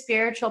take the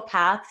spiritual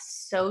path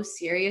so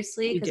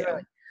seriously, because we're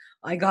like,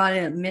 I got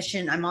a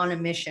mission. I'm on a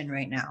mission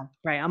right now.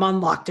 Right. I'm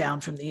on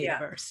lockdown from the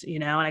universe,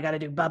 and I got to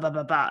do blah, blah,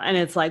 blah, blah. And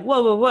it's like,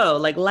 whoa,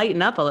 like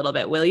lighten up a little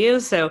bit, will you?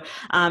 So,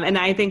 and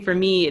I think for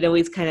me, it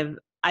always kind of,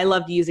 I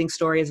loved using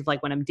stories of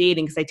like when I'm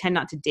dating, because I tend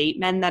not to date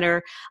men that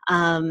are,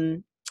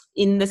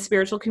 in the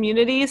spiritual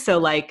community. So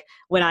like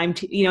when I'm,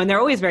 and they're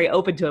always very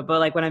open to it, but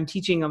like when I'm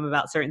teaching them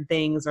about certain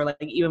things, or like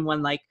even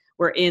when like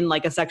we're in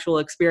like a sexual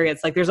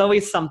experience. Like there's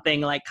always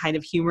something like kind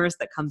of humorous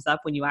that comes up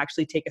when you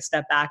actually take a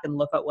step back and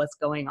look at what's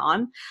going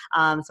on.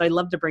 So I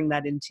love to bring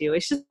that into.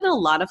 It's just been a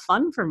lot of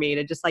fun for me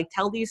to just like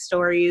tell these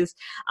stories,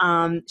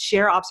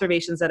 share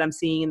observations that I'm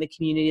seeing in the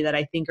community that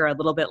I think are a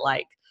little bit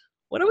like,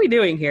 what are we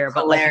doing here?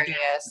 But like,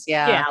 Hilarious.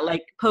 yeah,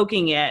 like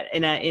poking it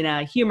in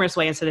a humorous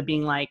way instead of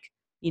being like,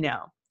 you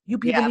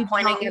people need to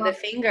pointing not the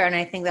finger. And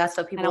I think that's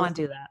what I people don't want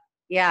to do that.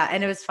 Yeah.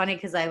 And it was funny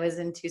because I was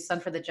in Tucson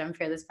for the gem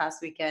fair this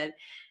past weekend,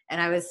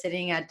 and I was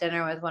sitting at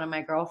dinner with one of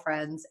my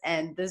girlfriends,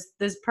 and this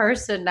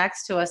person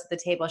next to us at the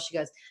table, she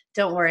goes,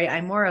 "Don't worry,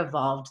 I'm more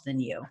evolved than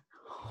you."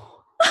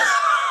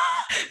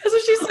 That's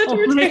what she said to Oh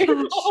your my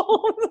table.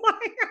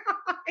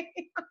 gosh.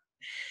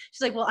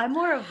 She's like, "Well, I'm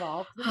more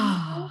evolved than you."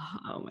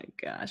 Oh my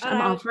gosh. And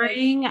I'm I was like,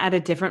 operating at a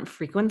different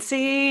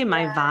frequency.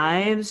 My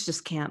vibes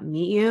just can't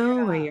meet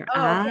you where you're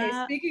oh, okay.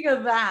 at. Speaking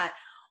of that,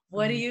 Oh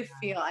what do my you God.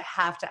 feel? I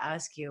have to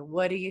ask you,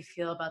 what do you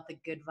feel about the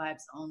good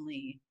vibes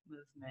only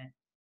movement?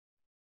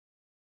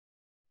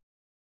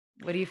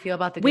 What do you feel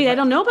about the good Wait, I vibes?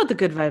 don't know about the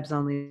good vibes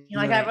only You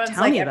know, like movement.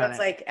 Tell me about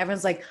it.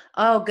 everyone's like,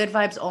 oh, good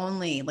vibes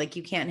only. Like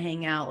you can't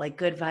hang out. Like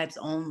good vibes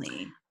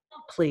only.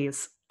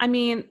 Please. I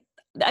mean,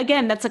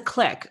 again, that's a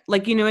click.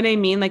 Like, you know what I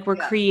mean? Like we're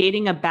Yeah.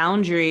 creating a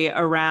boundary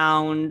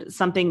around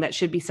something that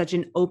should be such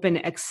an open,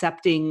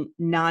 accepting,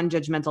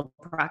 non-judgmental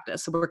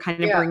practice. So we're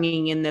kind of Yeah.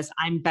 bringing in this,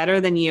 I'm better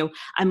than you.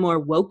 I'm more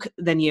woke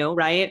than you.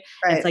 Right.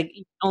 And it's Right. like,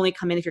 you only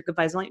come in if your good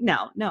vibes only.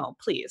 No,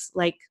 please.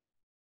 Like,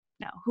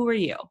 no, who are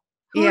you?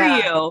 Who are Yeah.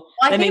 you Well,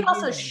 I that think it makes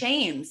also me?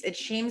 shames. It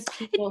shames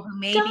It people who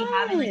may be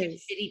having like a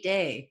does. shitty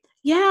day.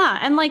 Yeah,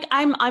 and like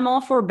I'm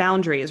all for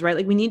boundaries, right?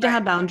 Like we need to Right.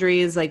 have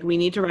boundaries. Like we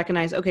need to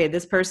recognize, okay,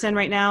 this person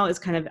right now is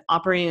kind of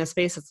operating in a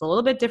space that's a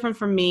little bit different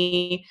from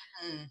me.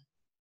 Mm.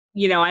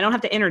 I don't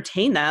have to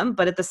entertain them,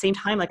 but at the same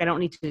time, like I don't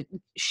need to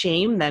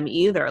shame them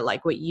either,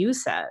 like what you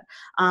said.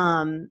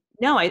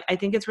 No, I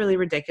think it's really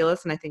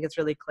ridiculous and I think it's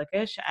really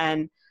cliquish.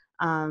 And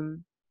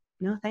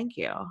no, thank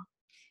you.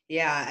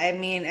 Yeah. I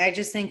mean, I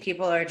just think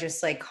people are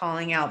just like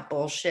calling out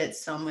bullshit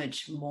so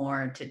much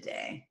more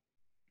today.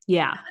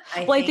 Yeah.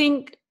 I Well, I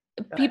think, think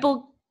go ahead.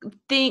 people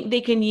think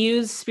they can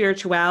use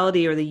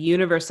spirituality or the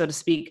universe, so to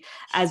speak,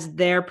 as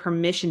their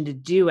permission to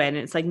do it. And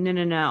it's like,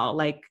 no.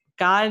 Like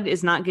God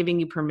is not giving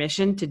you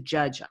permission to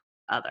judge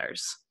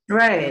others. And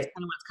that's Right. kind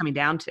of what it's coming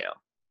down to.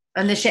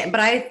 And the shame, but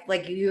I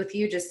like you with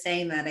you just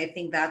saying that, I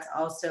think that's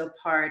also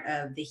part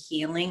of the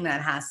healing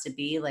that has to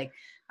be like,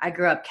 I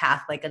grew up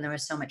Catholic and there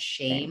was so much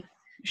shame, Same.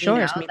 Sure,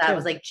 me that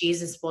was too. like,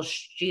 Jesus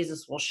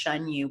will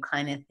shun you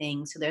kind of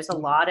thing. So there's a Yeah.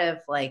 lot of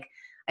like,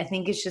 I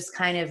think it's just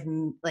kind of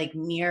like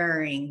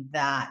mirroring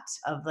that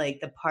of like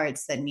the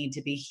parts that need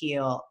to be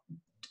healed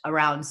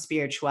around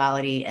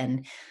spirituality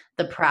and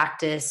the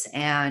practice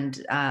and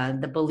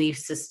the belief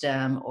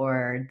system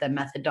or the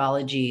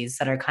methodologies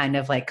that are kind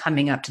of like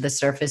coming up to the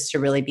surface to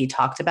really be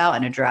talked about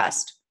and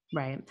addressed.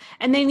 Right.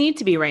 And they need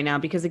to be right now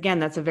because, again,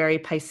 that's a very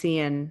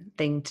Piscean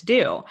thing to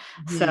do.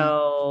 Mhm.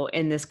 So,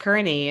 in this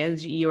current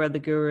age, you are the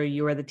guru,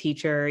 you are the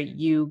teacher,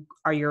 you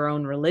are your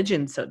own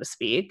religion, so to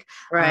speak,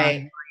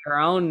 Right. your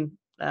own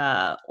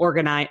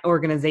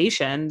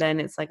organization.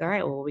 Then it's like, all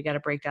right, well, we got to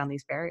break down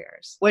these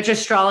barriers. Which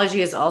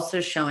astrology is also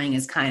showing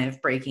is kind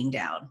of breaking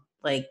down.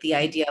 Like the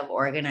idea of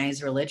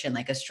organized religion,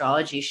 like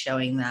astrology is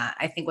showing that.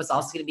 I think what's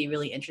also going to be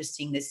really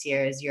interesting this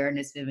year is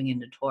Uranus moving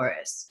into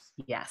Taurus.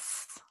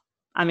 Yes.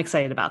 I'm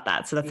excited about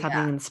that. So that's Yeah.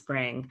 happening in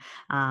spring.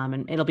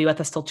 And it'll be with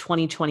us till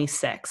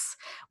 2026,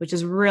 which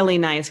is really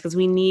nice because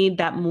we need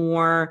that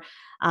more,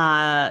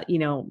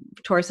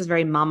 Taurus is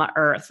very mama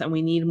earth and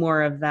we need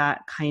more of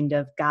that kind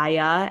of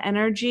Gaia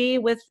energy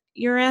with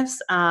Uranus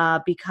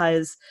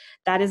because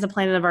that is a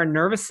planet of our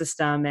nervous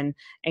system and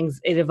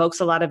it evokes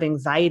a lot of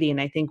anxiety.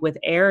 And I think with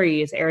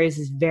Aries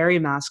is very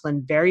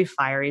masculine, very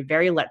fiery,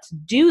 very let's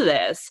do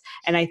this.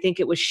 And I think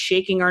it was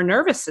shaking our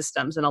nervous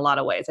systems in a lot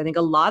of ways. I think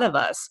a lot of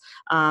us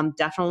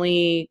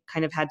definitely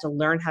kind of had to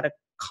learn how to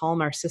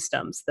calm our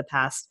systems the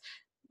past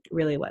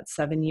really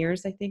 7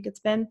 years I think it's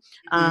been.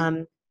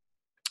 Mhm.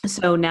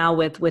 So now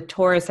with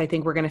Taurus, I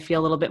think we're going to feel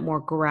a little bit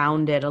more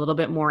grounded, a little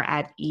bit more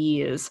at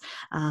ease,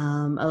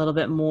 a little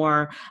bit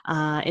more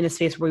in a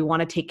space where we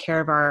want to take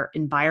care of our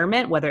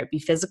environment, whether it be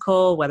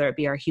physical, whether it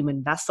be our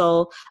human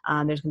vessel.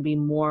 There's going to be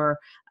more,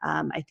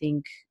 I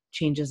think,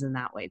 changes in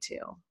that way too.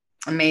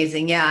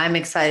 Amazing. Yeah, I'm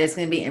excited. It's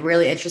going to be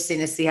really interesting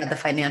to see how the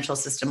financial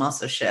system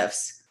also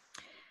shifts.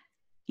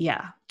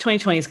 Yeah,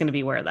 2020 is going to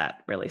be where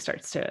that really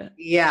starts to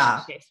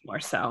shift more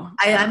so.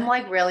 I'm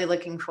like really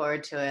looking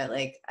forward to it.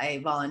 Like I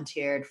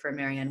volunteered for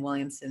Marianne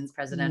Williamson's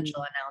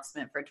presidential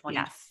announcement for 2020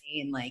 yes.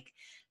 and like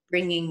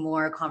bringing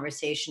more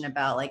conversation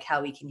about like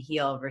how we can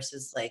heal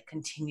versus like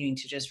continuing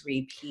to just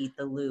repeat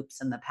the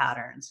loops and the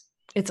patterns.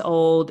 It's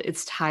old,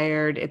 it's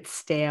tired, it's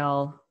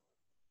stale.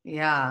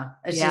 Yeah.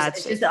 It's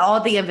It's just all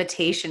the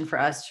invitation for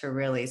us to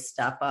really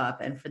step up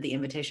and for the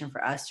invitation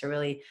for us to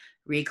really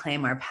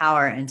reclaim our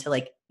power and to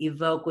like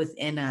evoke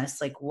within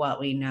us like what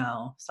we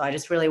know. So I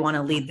just really want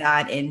to lead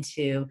that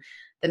into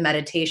the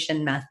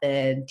meditation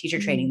method, teacher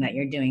training that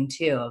you're doing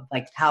too, of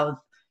like how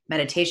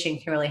meditation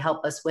can really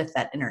help us with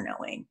that inner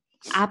knowing.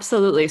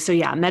 Absolutely. So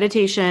yeah,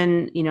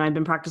 meditation, I've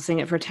been practicing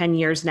it for 10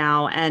 years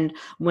now. And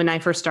when I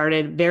first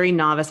started, very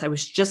novice, I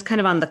was just kind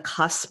of on the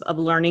cusp of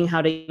learning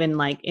how to even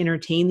like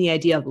entertain the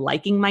idea of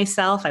liking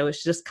myself. I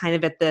was just kind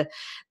of at the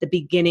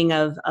beginning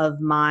of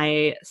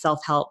my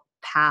self-help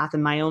path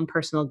and my own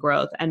personal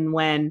growth. And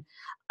when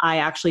I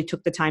actually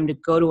took the time to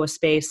go to a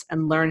space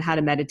and learn how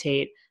to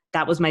meditate,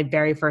 that was my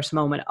very first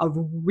moment of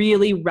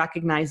really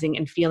recognizing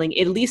and feeling,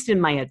 at least in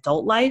my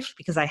adult life,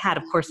 because I had,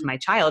 of course, in my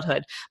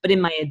childhood, but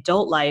in my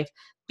adult life,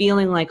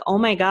 feeling like, oh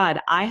my God,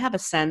 I have a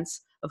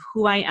sense of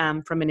who I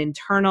am from an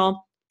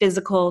internal,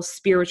 physical,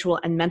 spiritual,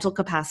 and mental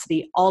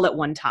capacity all at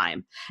one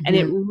time. And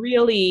it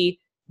really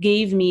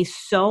gave me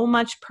so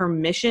much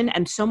permission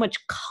and so much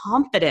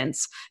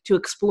confidence to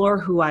explore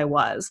who I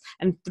was.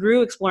 And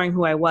through exploring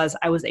who I was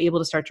able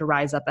to start to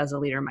rise up as a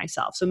leader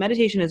myself. So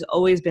meditation has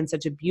always been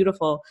such a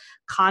beautiful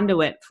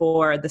conduit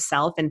for the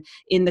self. And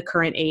in the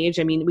current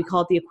age, I mean, we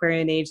call it the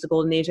Aquarian Age, the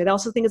Golden Age. I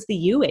also think it's the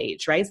You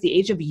Age, right? It's the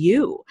age of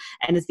you.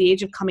 And it's the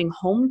age of coming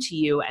home to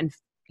you and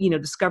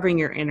discovering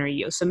your inner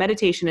you. So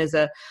meditation is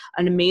an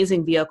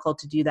amazing vehicle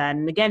to do that.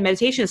 And again,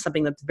 meditation is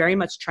something that's very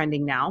much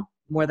trending now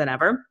more than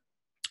ever.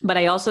 But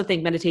I also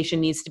think meditation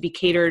needs to be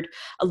catered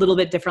a little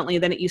bit differently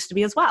than it used to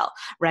be as well,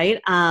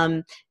 right?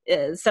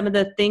 Some of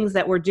the things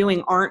that we're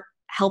doing aren't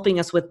helping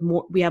us with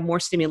more. We have more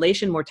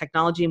stimulation, more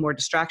technology, more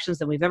distractions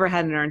than we've ever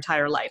had in our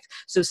entire life.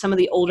 So some of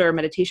the older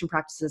meditation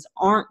practices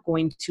aren't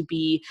going to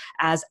be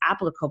as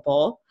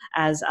applicable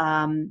as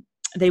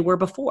they were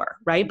before,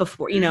 right?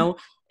 Before,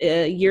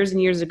 years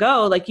and years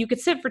ago, like you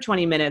could sit for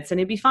 20 minutes and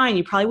it'd be fine.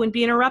 You probably wouldn't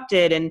be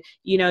interrupted. And,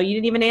 you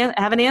didn't even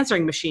have an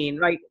answering machine,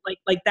 right?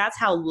 Like that's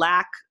how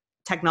lack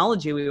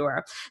technology we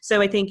were.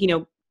 So I think,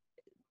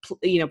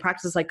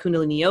 practices like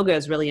Kundalini yoga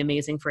is really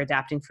amazing for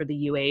adapting for the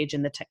new age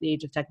and the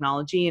age of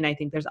technology. And I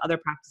think there's other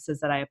practices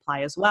that I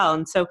apply as well.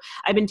 And so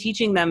I've been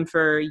teaching them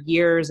for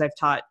years. I've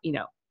taught,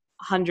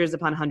 hundreds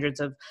upon hundreds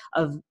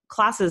of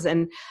classes.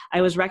 And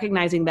I was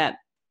recognizing that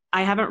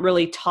I haven't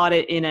really taught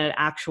it in an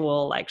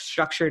actual like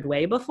structured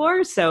way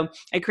before. So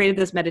I created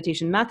this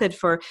meditation method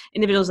for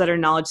individuals that are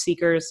knowledge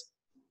seekers,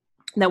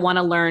 that want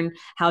to learn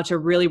how to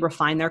really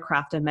refine their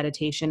craft of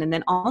meditation. And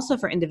then also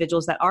for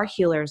individuals that are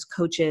healers,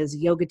 coaches,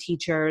 yoga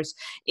teachers,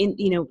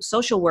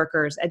 social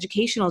workers,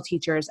 educational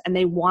teachers, and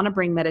they want to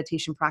bring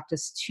meditation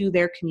practice to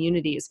their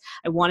communities.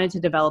 I wanted to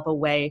develop a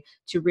way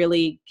to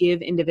really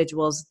give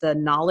individuals the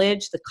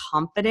knowledge, the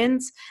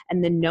confidence,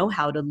 and the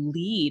know-how to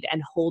lead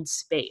and hold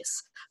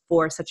space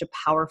for such a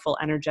powerful,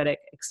 energetic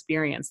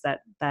experience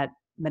that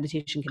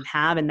meditation can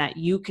have and that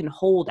you can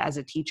hold as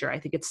a teacher. I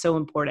think it's so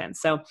important.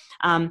 So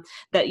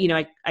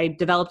I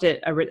developed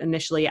it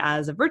initially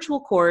as a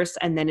virtual course,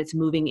 and then it's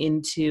moving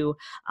into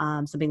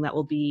something that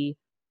will be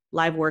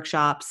live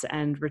workshops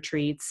and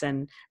retreats,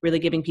 and really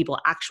giving people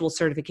actual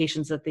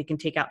certifications that they can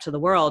take out to the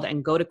world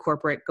and go to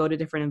corporate, go to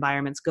different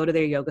environments, go to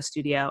their yoga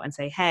studio and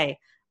say, hey,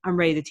 I'm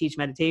ready to teach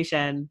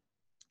meditation.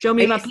 Show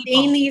me my people. Are you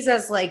seeing these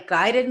as like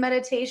guided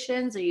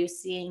meditations? Are you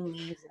seeing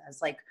these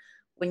as like,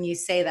 when you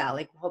say that,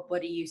 like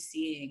what are you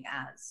seeing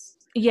as?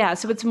 Yeah,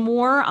 so it's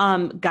more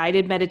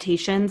guided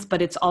meditations, but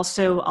it's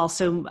also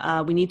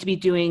we need to be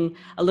doing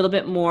a little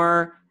bit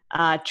more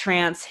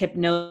trance,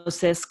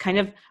 hypnosis, kind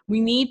of.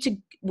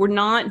 We're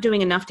not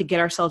doing enough to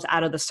get ourselves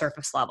out of the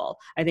surface level.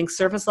 I think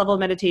surface level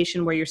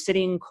meditation where you're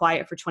sitting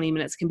quiet for 20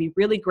 minutes can be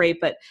really great,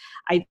 but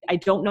I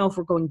don't know if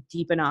we're going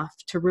deep enough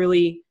to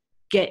really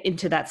get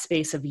into that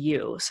space of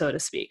you, so to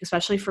speak,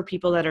 especially for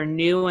people that are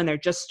new and they're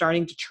just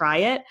starting to try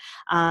it.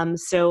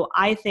 So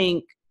I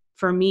think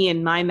for me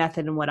and my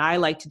method and what I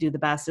like to do the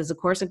best is, of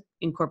course,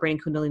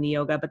 incorporating Kundalini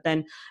yoga, but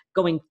then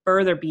going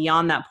further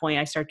beyond that point,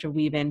 I start to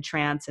weave in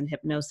trance and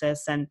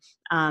hypnosis and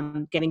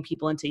getting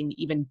people into an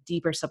even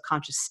deeper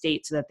subconscious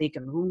state so that they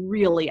can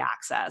really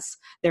access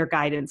their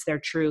guidance, their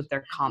truth,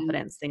 their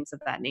confidence, things of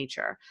that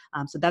nature.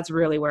 So that's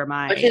really where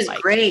which is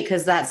great,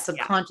 because that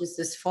subconscious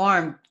is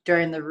formed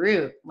during the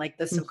root, like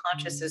the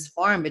subconscious is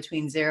formed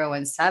between 0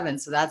 and 7.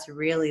 So that's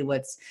really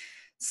what's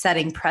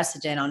setting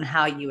precedent on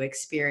how you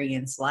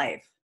experience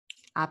life.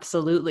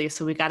 Absolutely.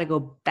 So we got to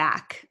go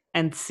back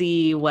and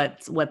see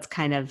what's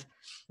kind of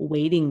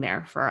waiting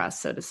there for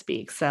us, so to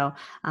speak. So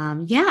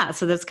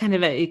so that's kind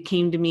of it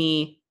came to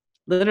me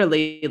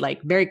literally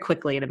like very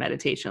quickly in a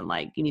meditation,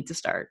 like you need to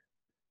start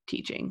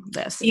teaching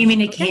this. You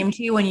mean it came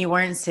to you when you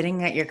weren't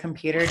sitting at your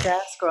computer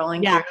desk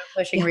scrolling through,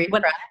 pushing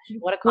refresh?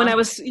 What a when I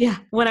was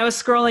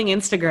scrolling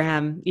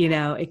Instagram,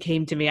 it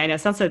came to me. I know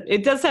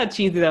it does sound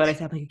cheesy though, and I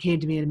said like it came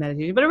to me in a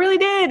meditation, but it really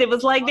did. It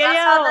was like,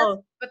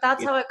 Danielle.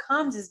 That's how it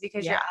comes, is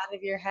because you're out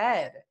of your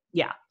head.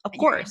 Yeah, of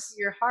course.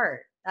 Your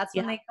heart. That's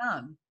when they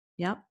come.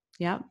 Yep.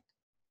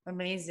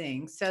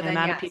 Amazing. So then,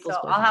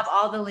 I'll have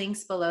all the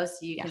links below so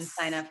you can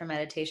sign up for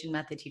meditation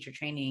method teacher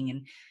training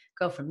and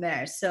go from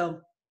there.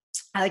 So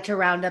I like to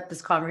round up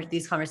these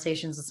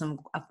conversations with some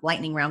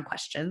lightning round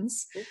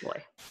questions. Oh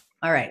boy.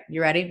 All right.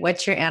 You ready?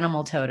 What's your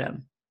animal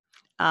totem?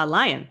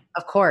 Lion.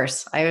 Of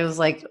course. I was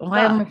like,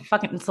 why am I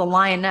fucking, it's a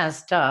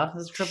lioness, duh.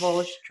 It's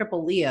triple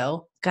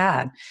Leo.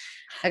 God.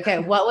 Okay.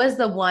 What was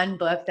the one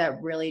book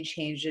that really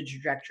changed the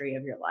trajectory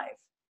of your life?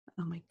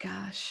 Oh my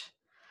gosh.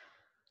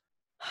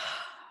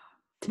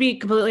 To be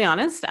completely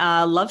honest,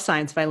 Love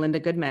Science by Linda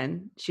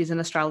Goodman. She's an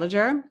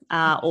astrologer,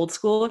 old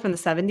school from the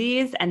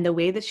 70s. And the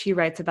way that she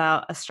writes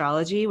about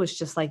astrology was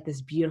just like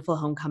this beautiful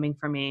homecoming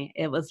for me.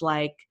 It was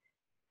like,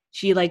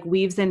 she like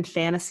weaves in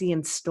fantasy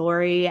and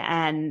story.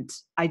 And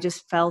I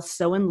just fell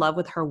so in love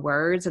with her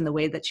words and the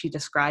way that she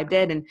described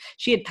it. And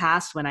she had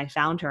passed when I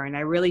found her. And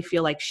I really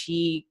feel like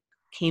she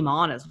came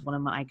on as one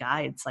of my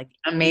guides, like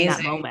in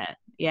that moment.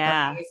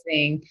 Yeah.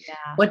 Amazing.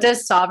 Yeah. What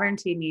does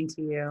sovereignty mean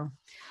to you?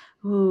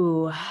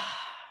 Ooh.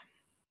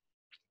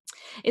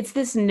 It's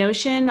this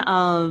notion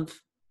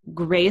of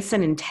grace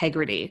and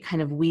integrity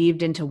kind of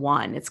weaved into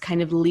one. It's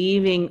kind of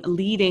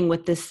leading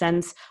with this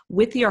sense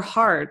with your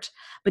heart,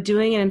 but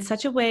doing it in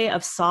such a way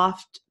of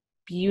soft,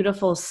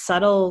 beautiful,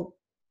 subtle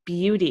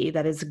beauty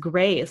that is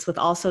grace with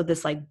also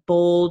this like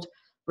bold,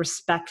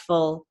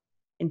 respectful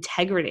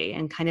integrity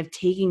and kind of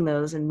taking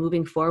those and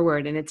moving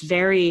forward. And it's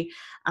very,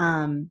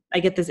 I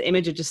get this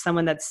image of just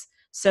someone that's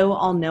so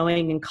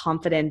all-knowing and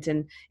confident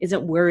and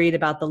isn't worried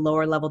about the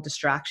lower level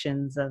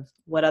distractions of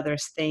what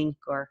others think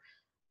or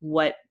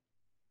what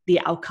the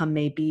outcome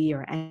may be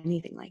or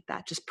anything like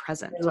that, just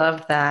present. I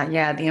love that.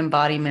 Yeah, the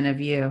embodiment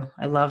of you.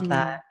 I love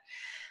that.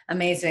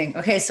 Amazing.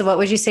 Okay, so what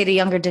would you say to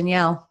younger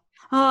Danielle?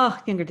 Oh,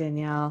 younger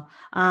Danielle.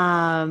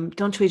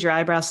 Don't tweeze your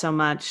eyebrows so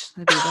much.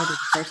 That'd be the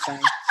first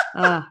thing.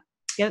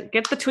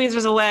 Get the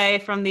tweezers away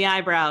from the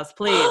eyebrows,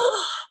 please.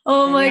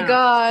 Oh my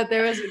God.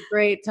 There was a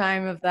great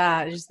time of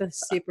that. Just the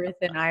super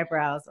thin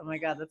eyebrows. Oh my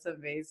God. That's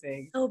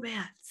amazing. So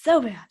bad.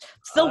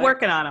 Still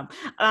working on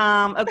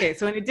them. Okay.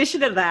 So in addition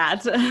to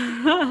that,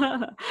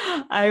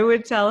 I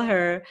would tell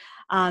her,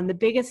 the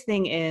biggest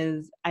thing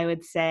is I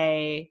would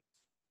say,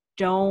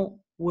 don't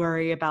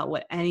worry about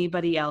what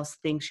anybody else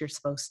thinks you're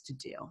supposed to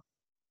do.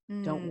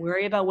 Don't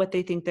worry about what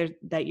they think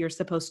that you're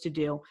supposed to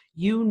do.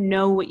 You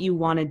know what you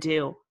want to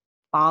do.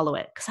 Follow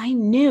it. Because I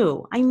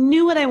knew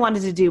what I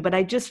wanted to do, but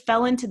I just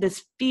fell into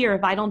this fear.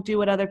 If I don't do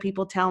what other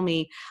people tell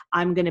me,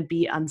 I'm going to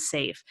be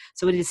unsafe.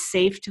 So it is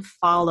safe to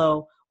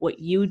follow what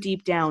you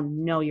deep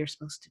down know you're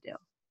supposed to do.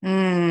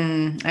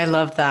 I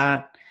love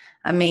that.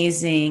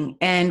 Amazing.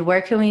 And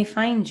where can we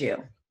find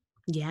you?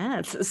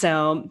 Yes.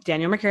 So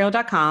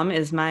DanielleMercurio.com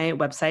is my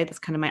website. That's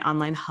kind of my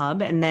online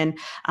hub. And then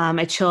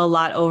I chill a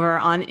lot over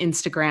on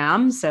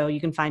Instagram. So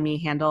you can find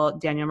me handle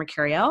Danielle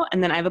Mercurio.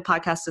 And then I have a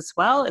podcast as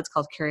well. It's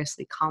called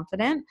Curiously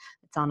Confident.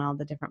 It's on all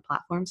the different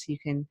platforms. So you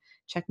can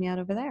check me out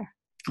over there.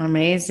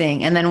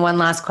 Amazing. And then one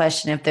last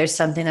question. If there's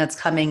something that's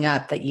coming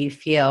up that you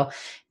feel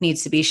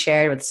needs to be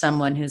shared with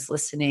someone who's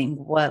listening,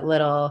 what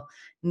little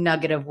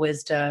nugget of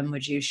wisdom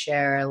would you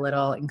share, a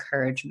little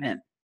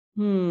encouragement?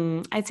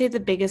 I'd say the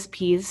biggest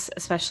piece,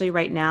 especially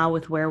right now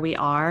with where we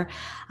are,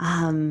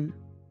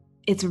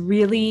 it's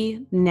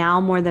really now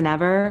more than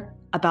ever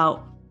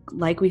about,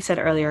 like we said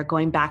earlier,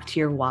 going back to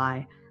your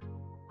why.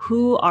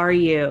 Who are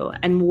you?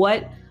 And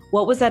what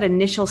was that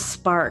initial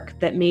spark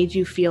that made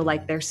you feel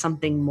like there's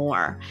something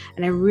more?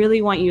 And I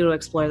really want you to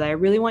explore that. I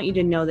really want you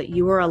to know that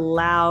you are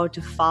allowed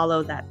to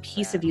follow that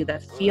piece of you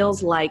that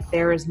feels like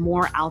there is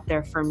more out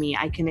there for me.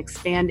 I can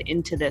expand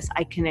into this.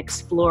 I can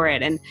explore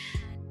it.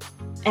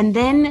 And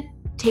then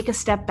take a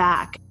step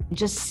back,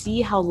 just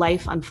see how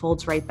life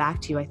unfolds right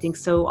back to you. I think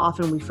so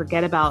often we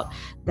forget about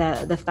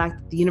the fact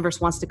that the universe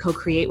wants to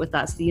co-create with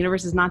us. The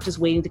universe is not just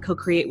waiting to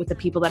co-create with the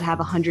people that have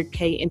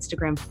 100K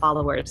Instagram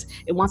followers.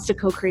 It wants to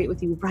co-create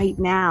with you right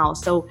now.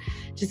 So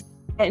just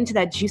get into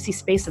that juicy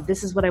space of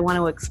this is what I want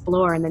to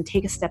explore, and then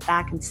take a step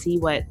back and see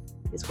what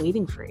is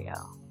waiting for you.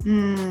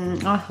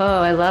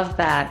 I love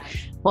that.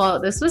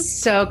 Well, this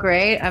was so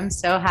great. I'm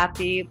so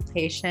happy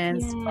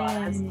patience brought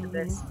us to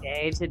this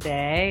day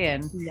today.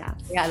 And we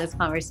had this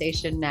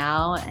conversation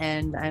now,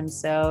 and I'm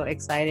so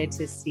excited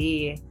to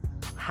see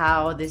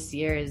how this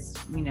year is,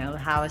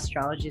 how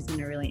astrology is going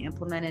to really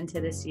implement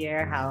into this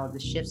year, how the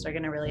shifts are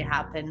going to really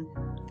happen.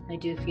 I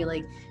do feel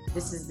like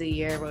this is the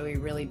year where we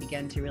really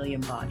begin to really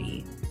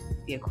embody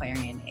the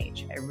Aquarian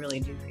Age. I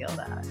really do feel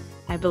that.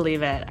 I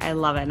believe it. I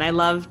love it. And I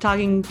love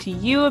talking to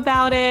you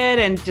about it,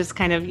 and just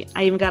kind of,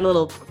 I even got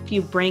a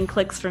few brain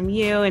clicks from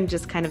you, and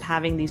just kind of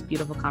having these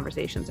beautiful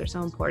conversations are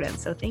so important.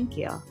 So thank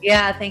you.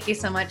 Yeah. Thank you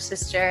so much,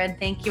 sister. And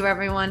thank you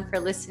everyone for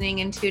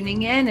listening and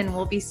tuning in, and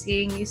we'll be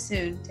seeing you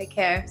soon. Take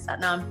care.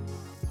 Satnam.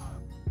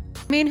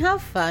 I mean, how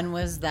fun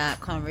was that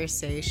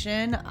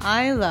conversation?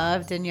 I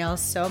love Danielle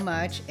so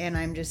much, and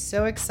I'm just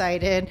so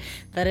excited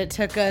that it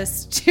took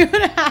us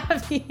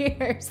 2.5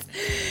 years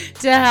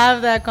to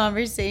have that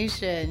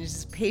conversation.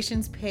 Just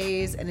patience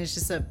pays, and it's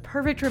just a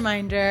perfect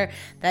reminder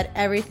that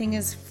everything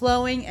is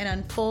flowing and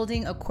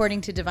unfolding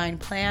according to divine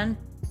plan.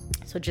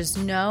 So just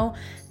know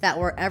that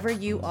wherever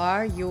you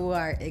are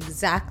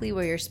exactly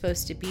where you're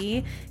supposed to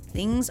be.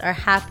 Things are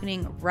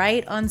happening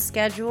right on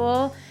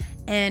schedule.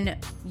 and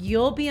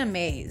you'll be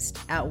amazed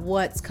at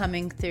what's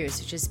coming through.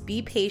 So just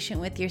be patient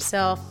with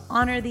yourself,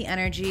 honor the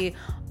energy,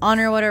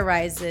 honor what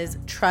arises,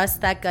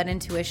 trust that gut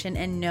intuition,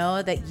 and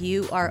know that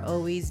you are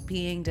always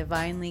being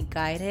divinely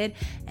guided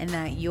and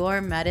that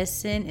your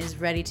medicine is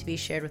ready to be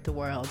shared with the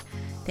world.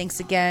 Thanks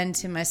again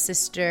to my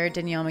sister,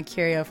 Danielle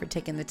Mercurio, for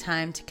taking the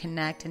time to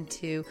connect and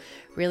to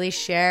really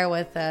share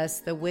with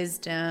us the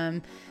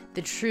wisdom,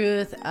 the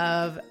truth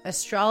of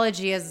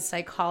astrology as a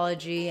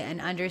psychology,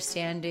 and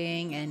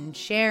understanding and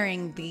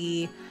sharing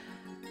the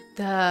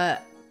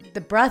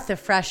breath of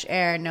fresh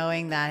air,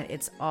 knowing that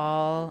it's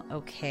all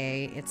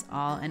okay, it's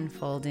all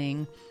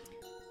unfolding.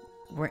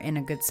 We're in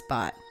a good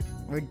spot.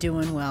 We're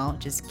doing well.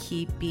 Just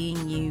keep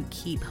being you,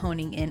 keep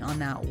honing in on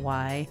that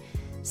why.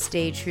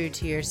 Stay true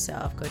to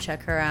yourself. Go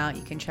check her out.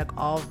 You can check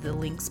all of the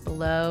links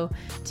below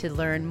to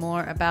learn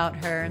more about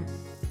her,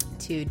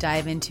 to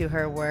dive into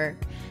her work,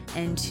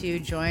 and to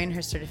join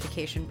her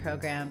certification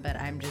program. But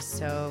I'm just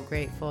so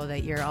grateful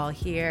that you're all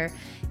here.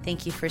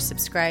 Thank you for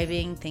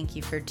subscribing. Thank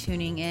you for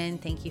tuning in.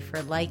 Thank you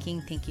for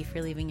liking. Thank you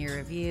for leaving your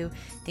review.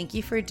 Thank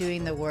you for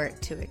doing the work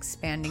to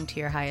expanding to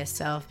your highest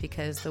self,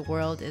 because the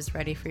world is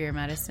ready for your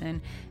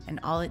medicine, and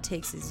all it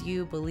takes is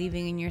you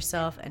believing in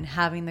yourself and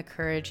having the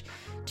courage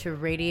to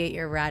radiate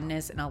your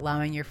radness and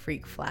allowing your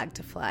freak flag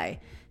to fly.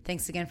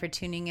 Thanks again for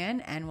tuning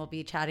in, and we'll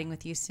be chatting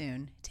with you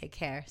soon. Take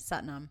care.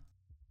 Satnam.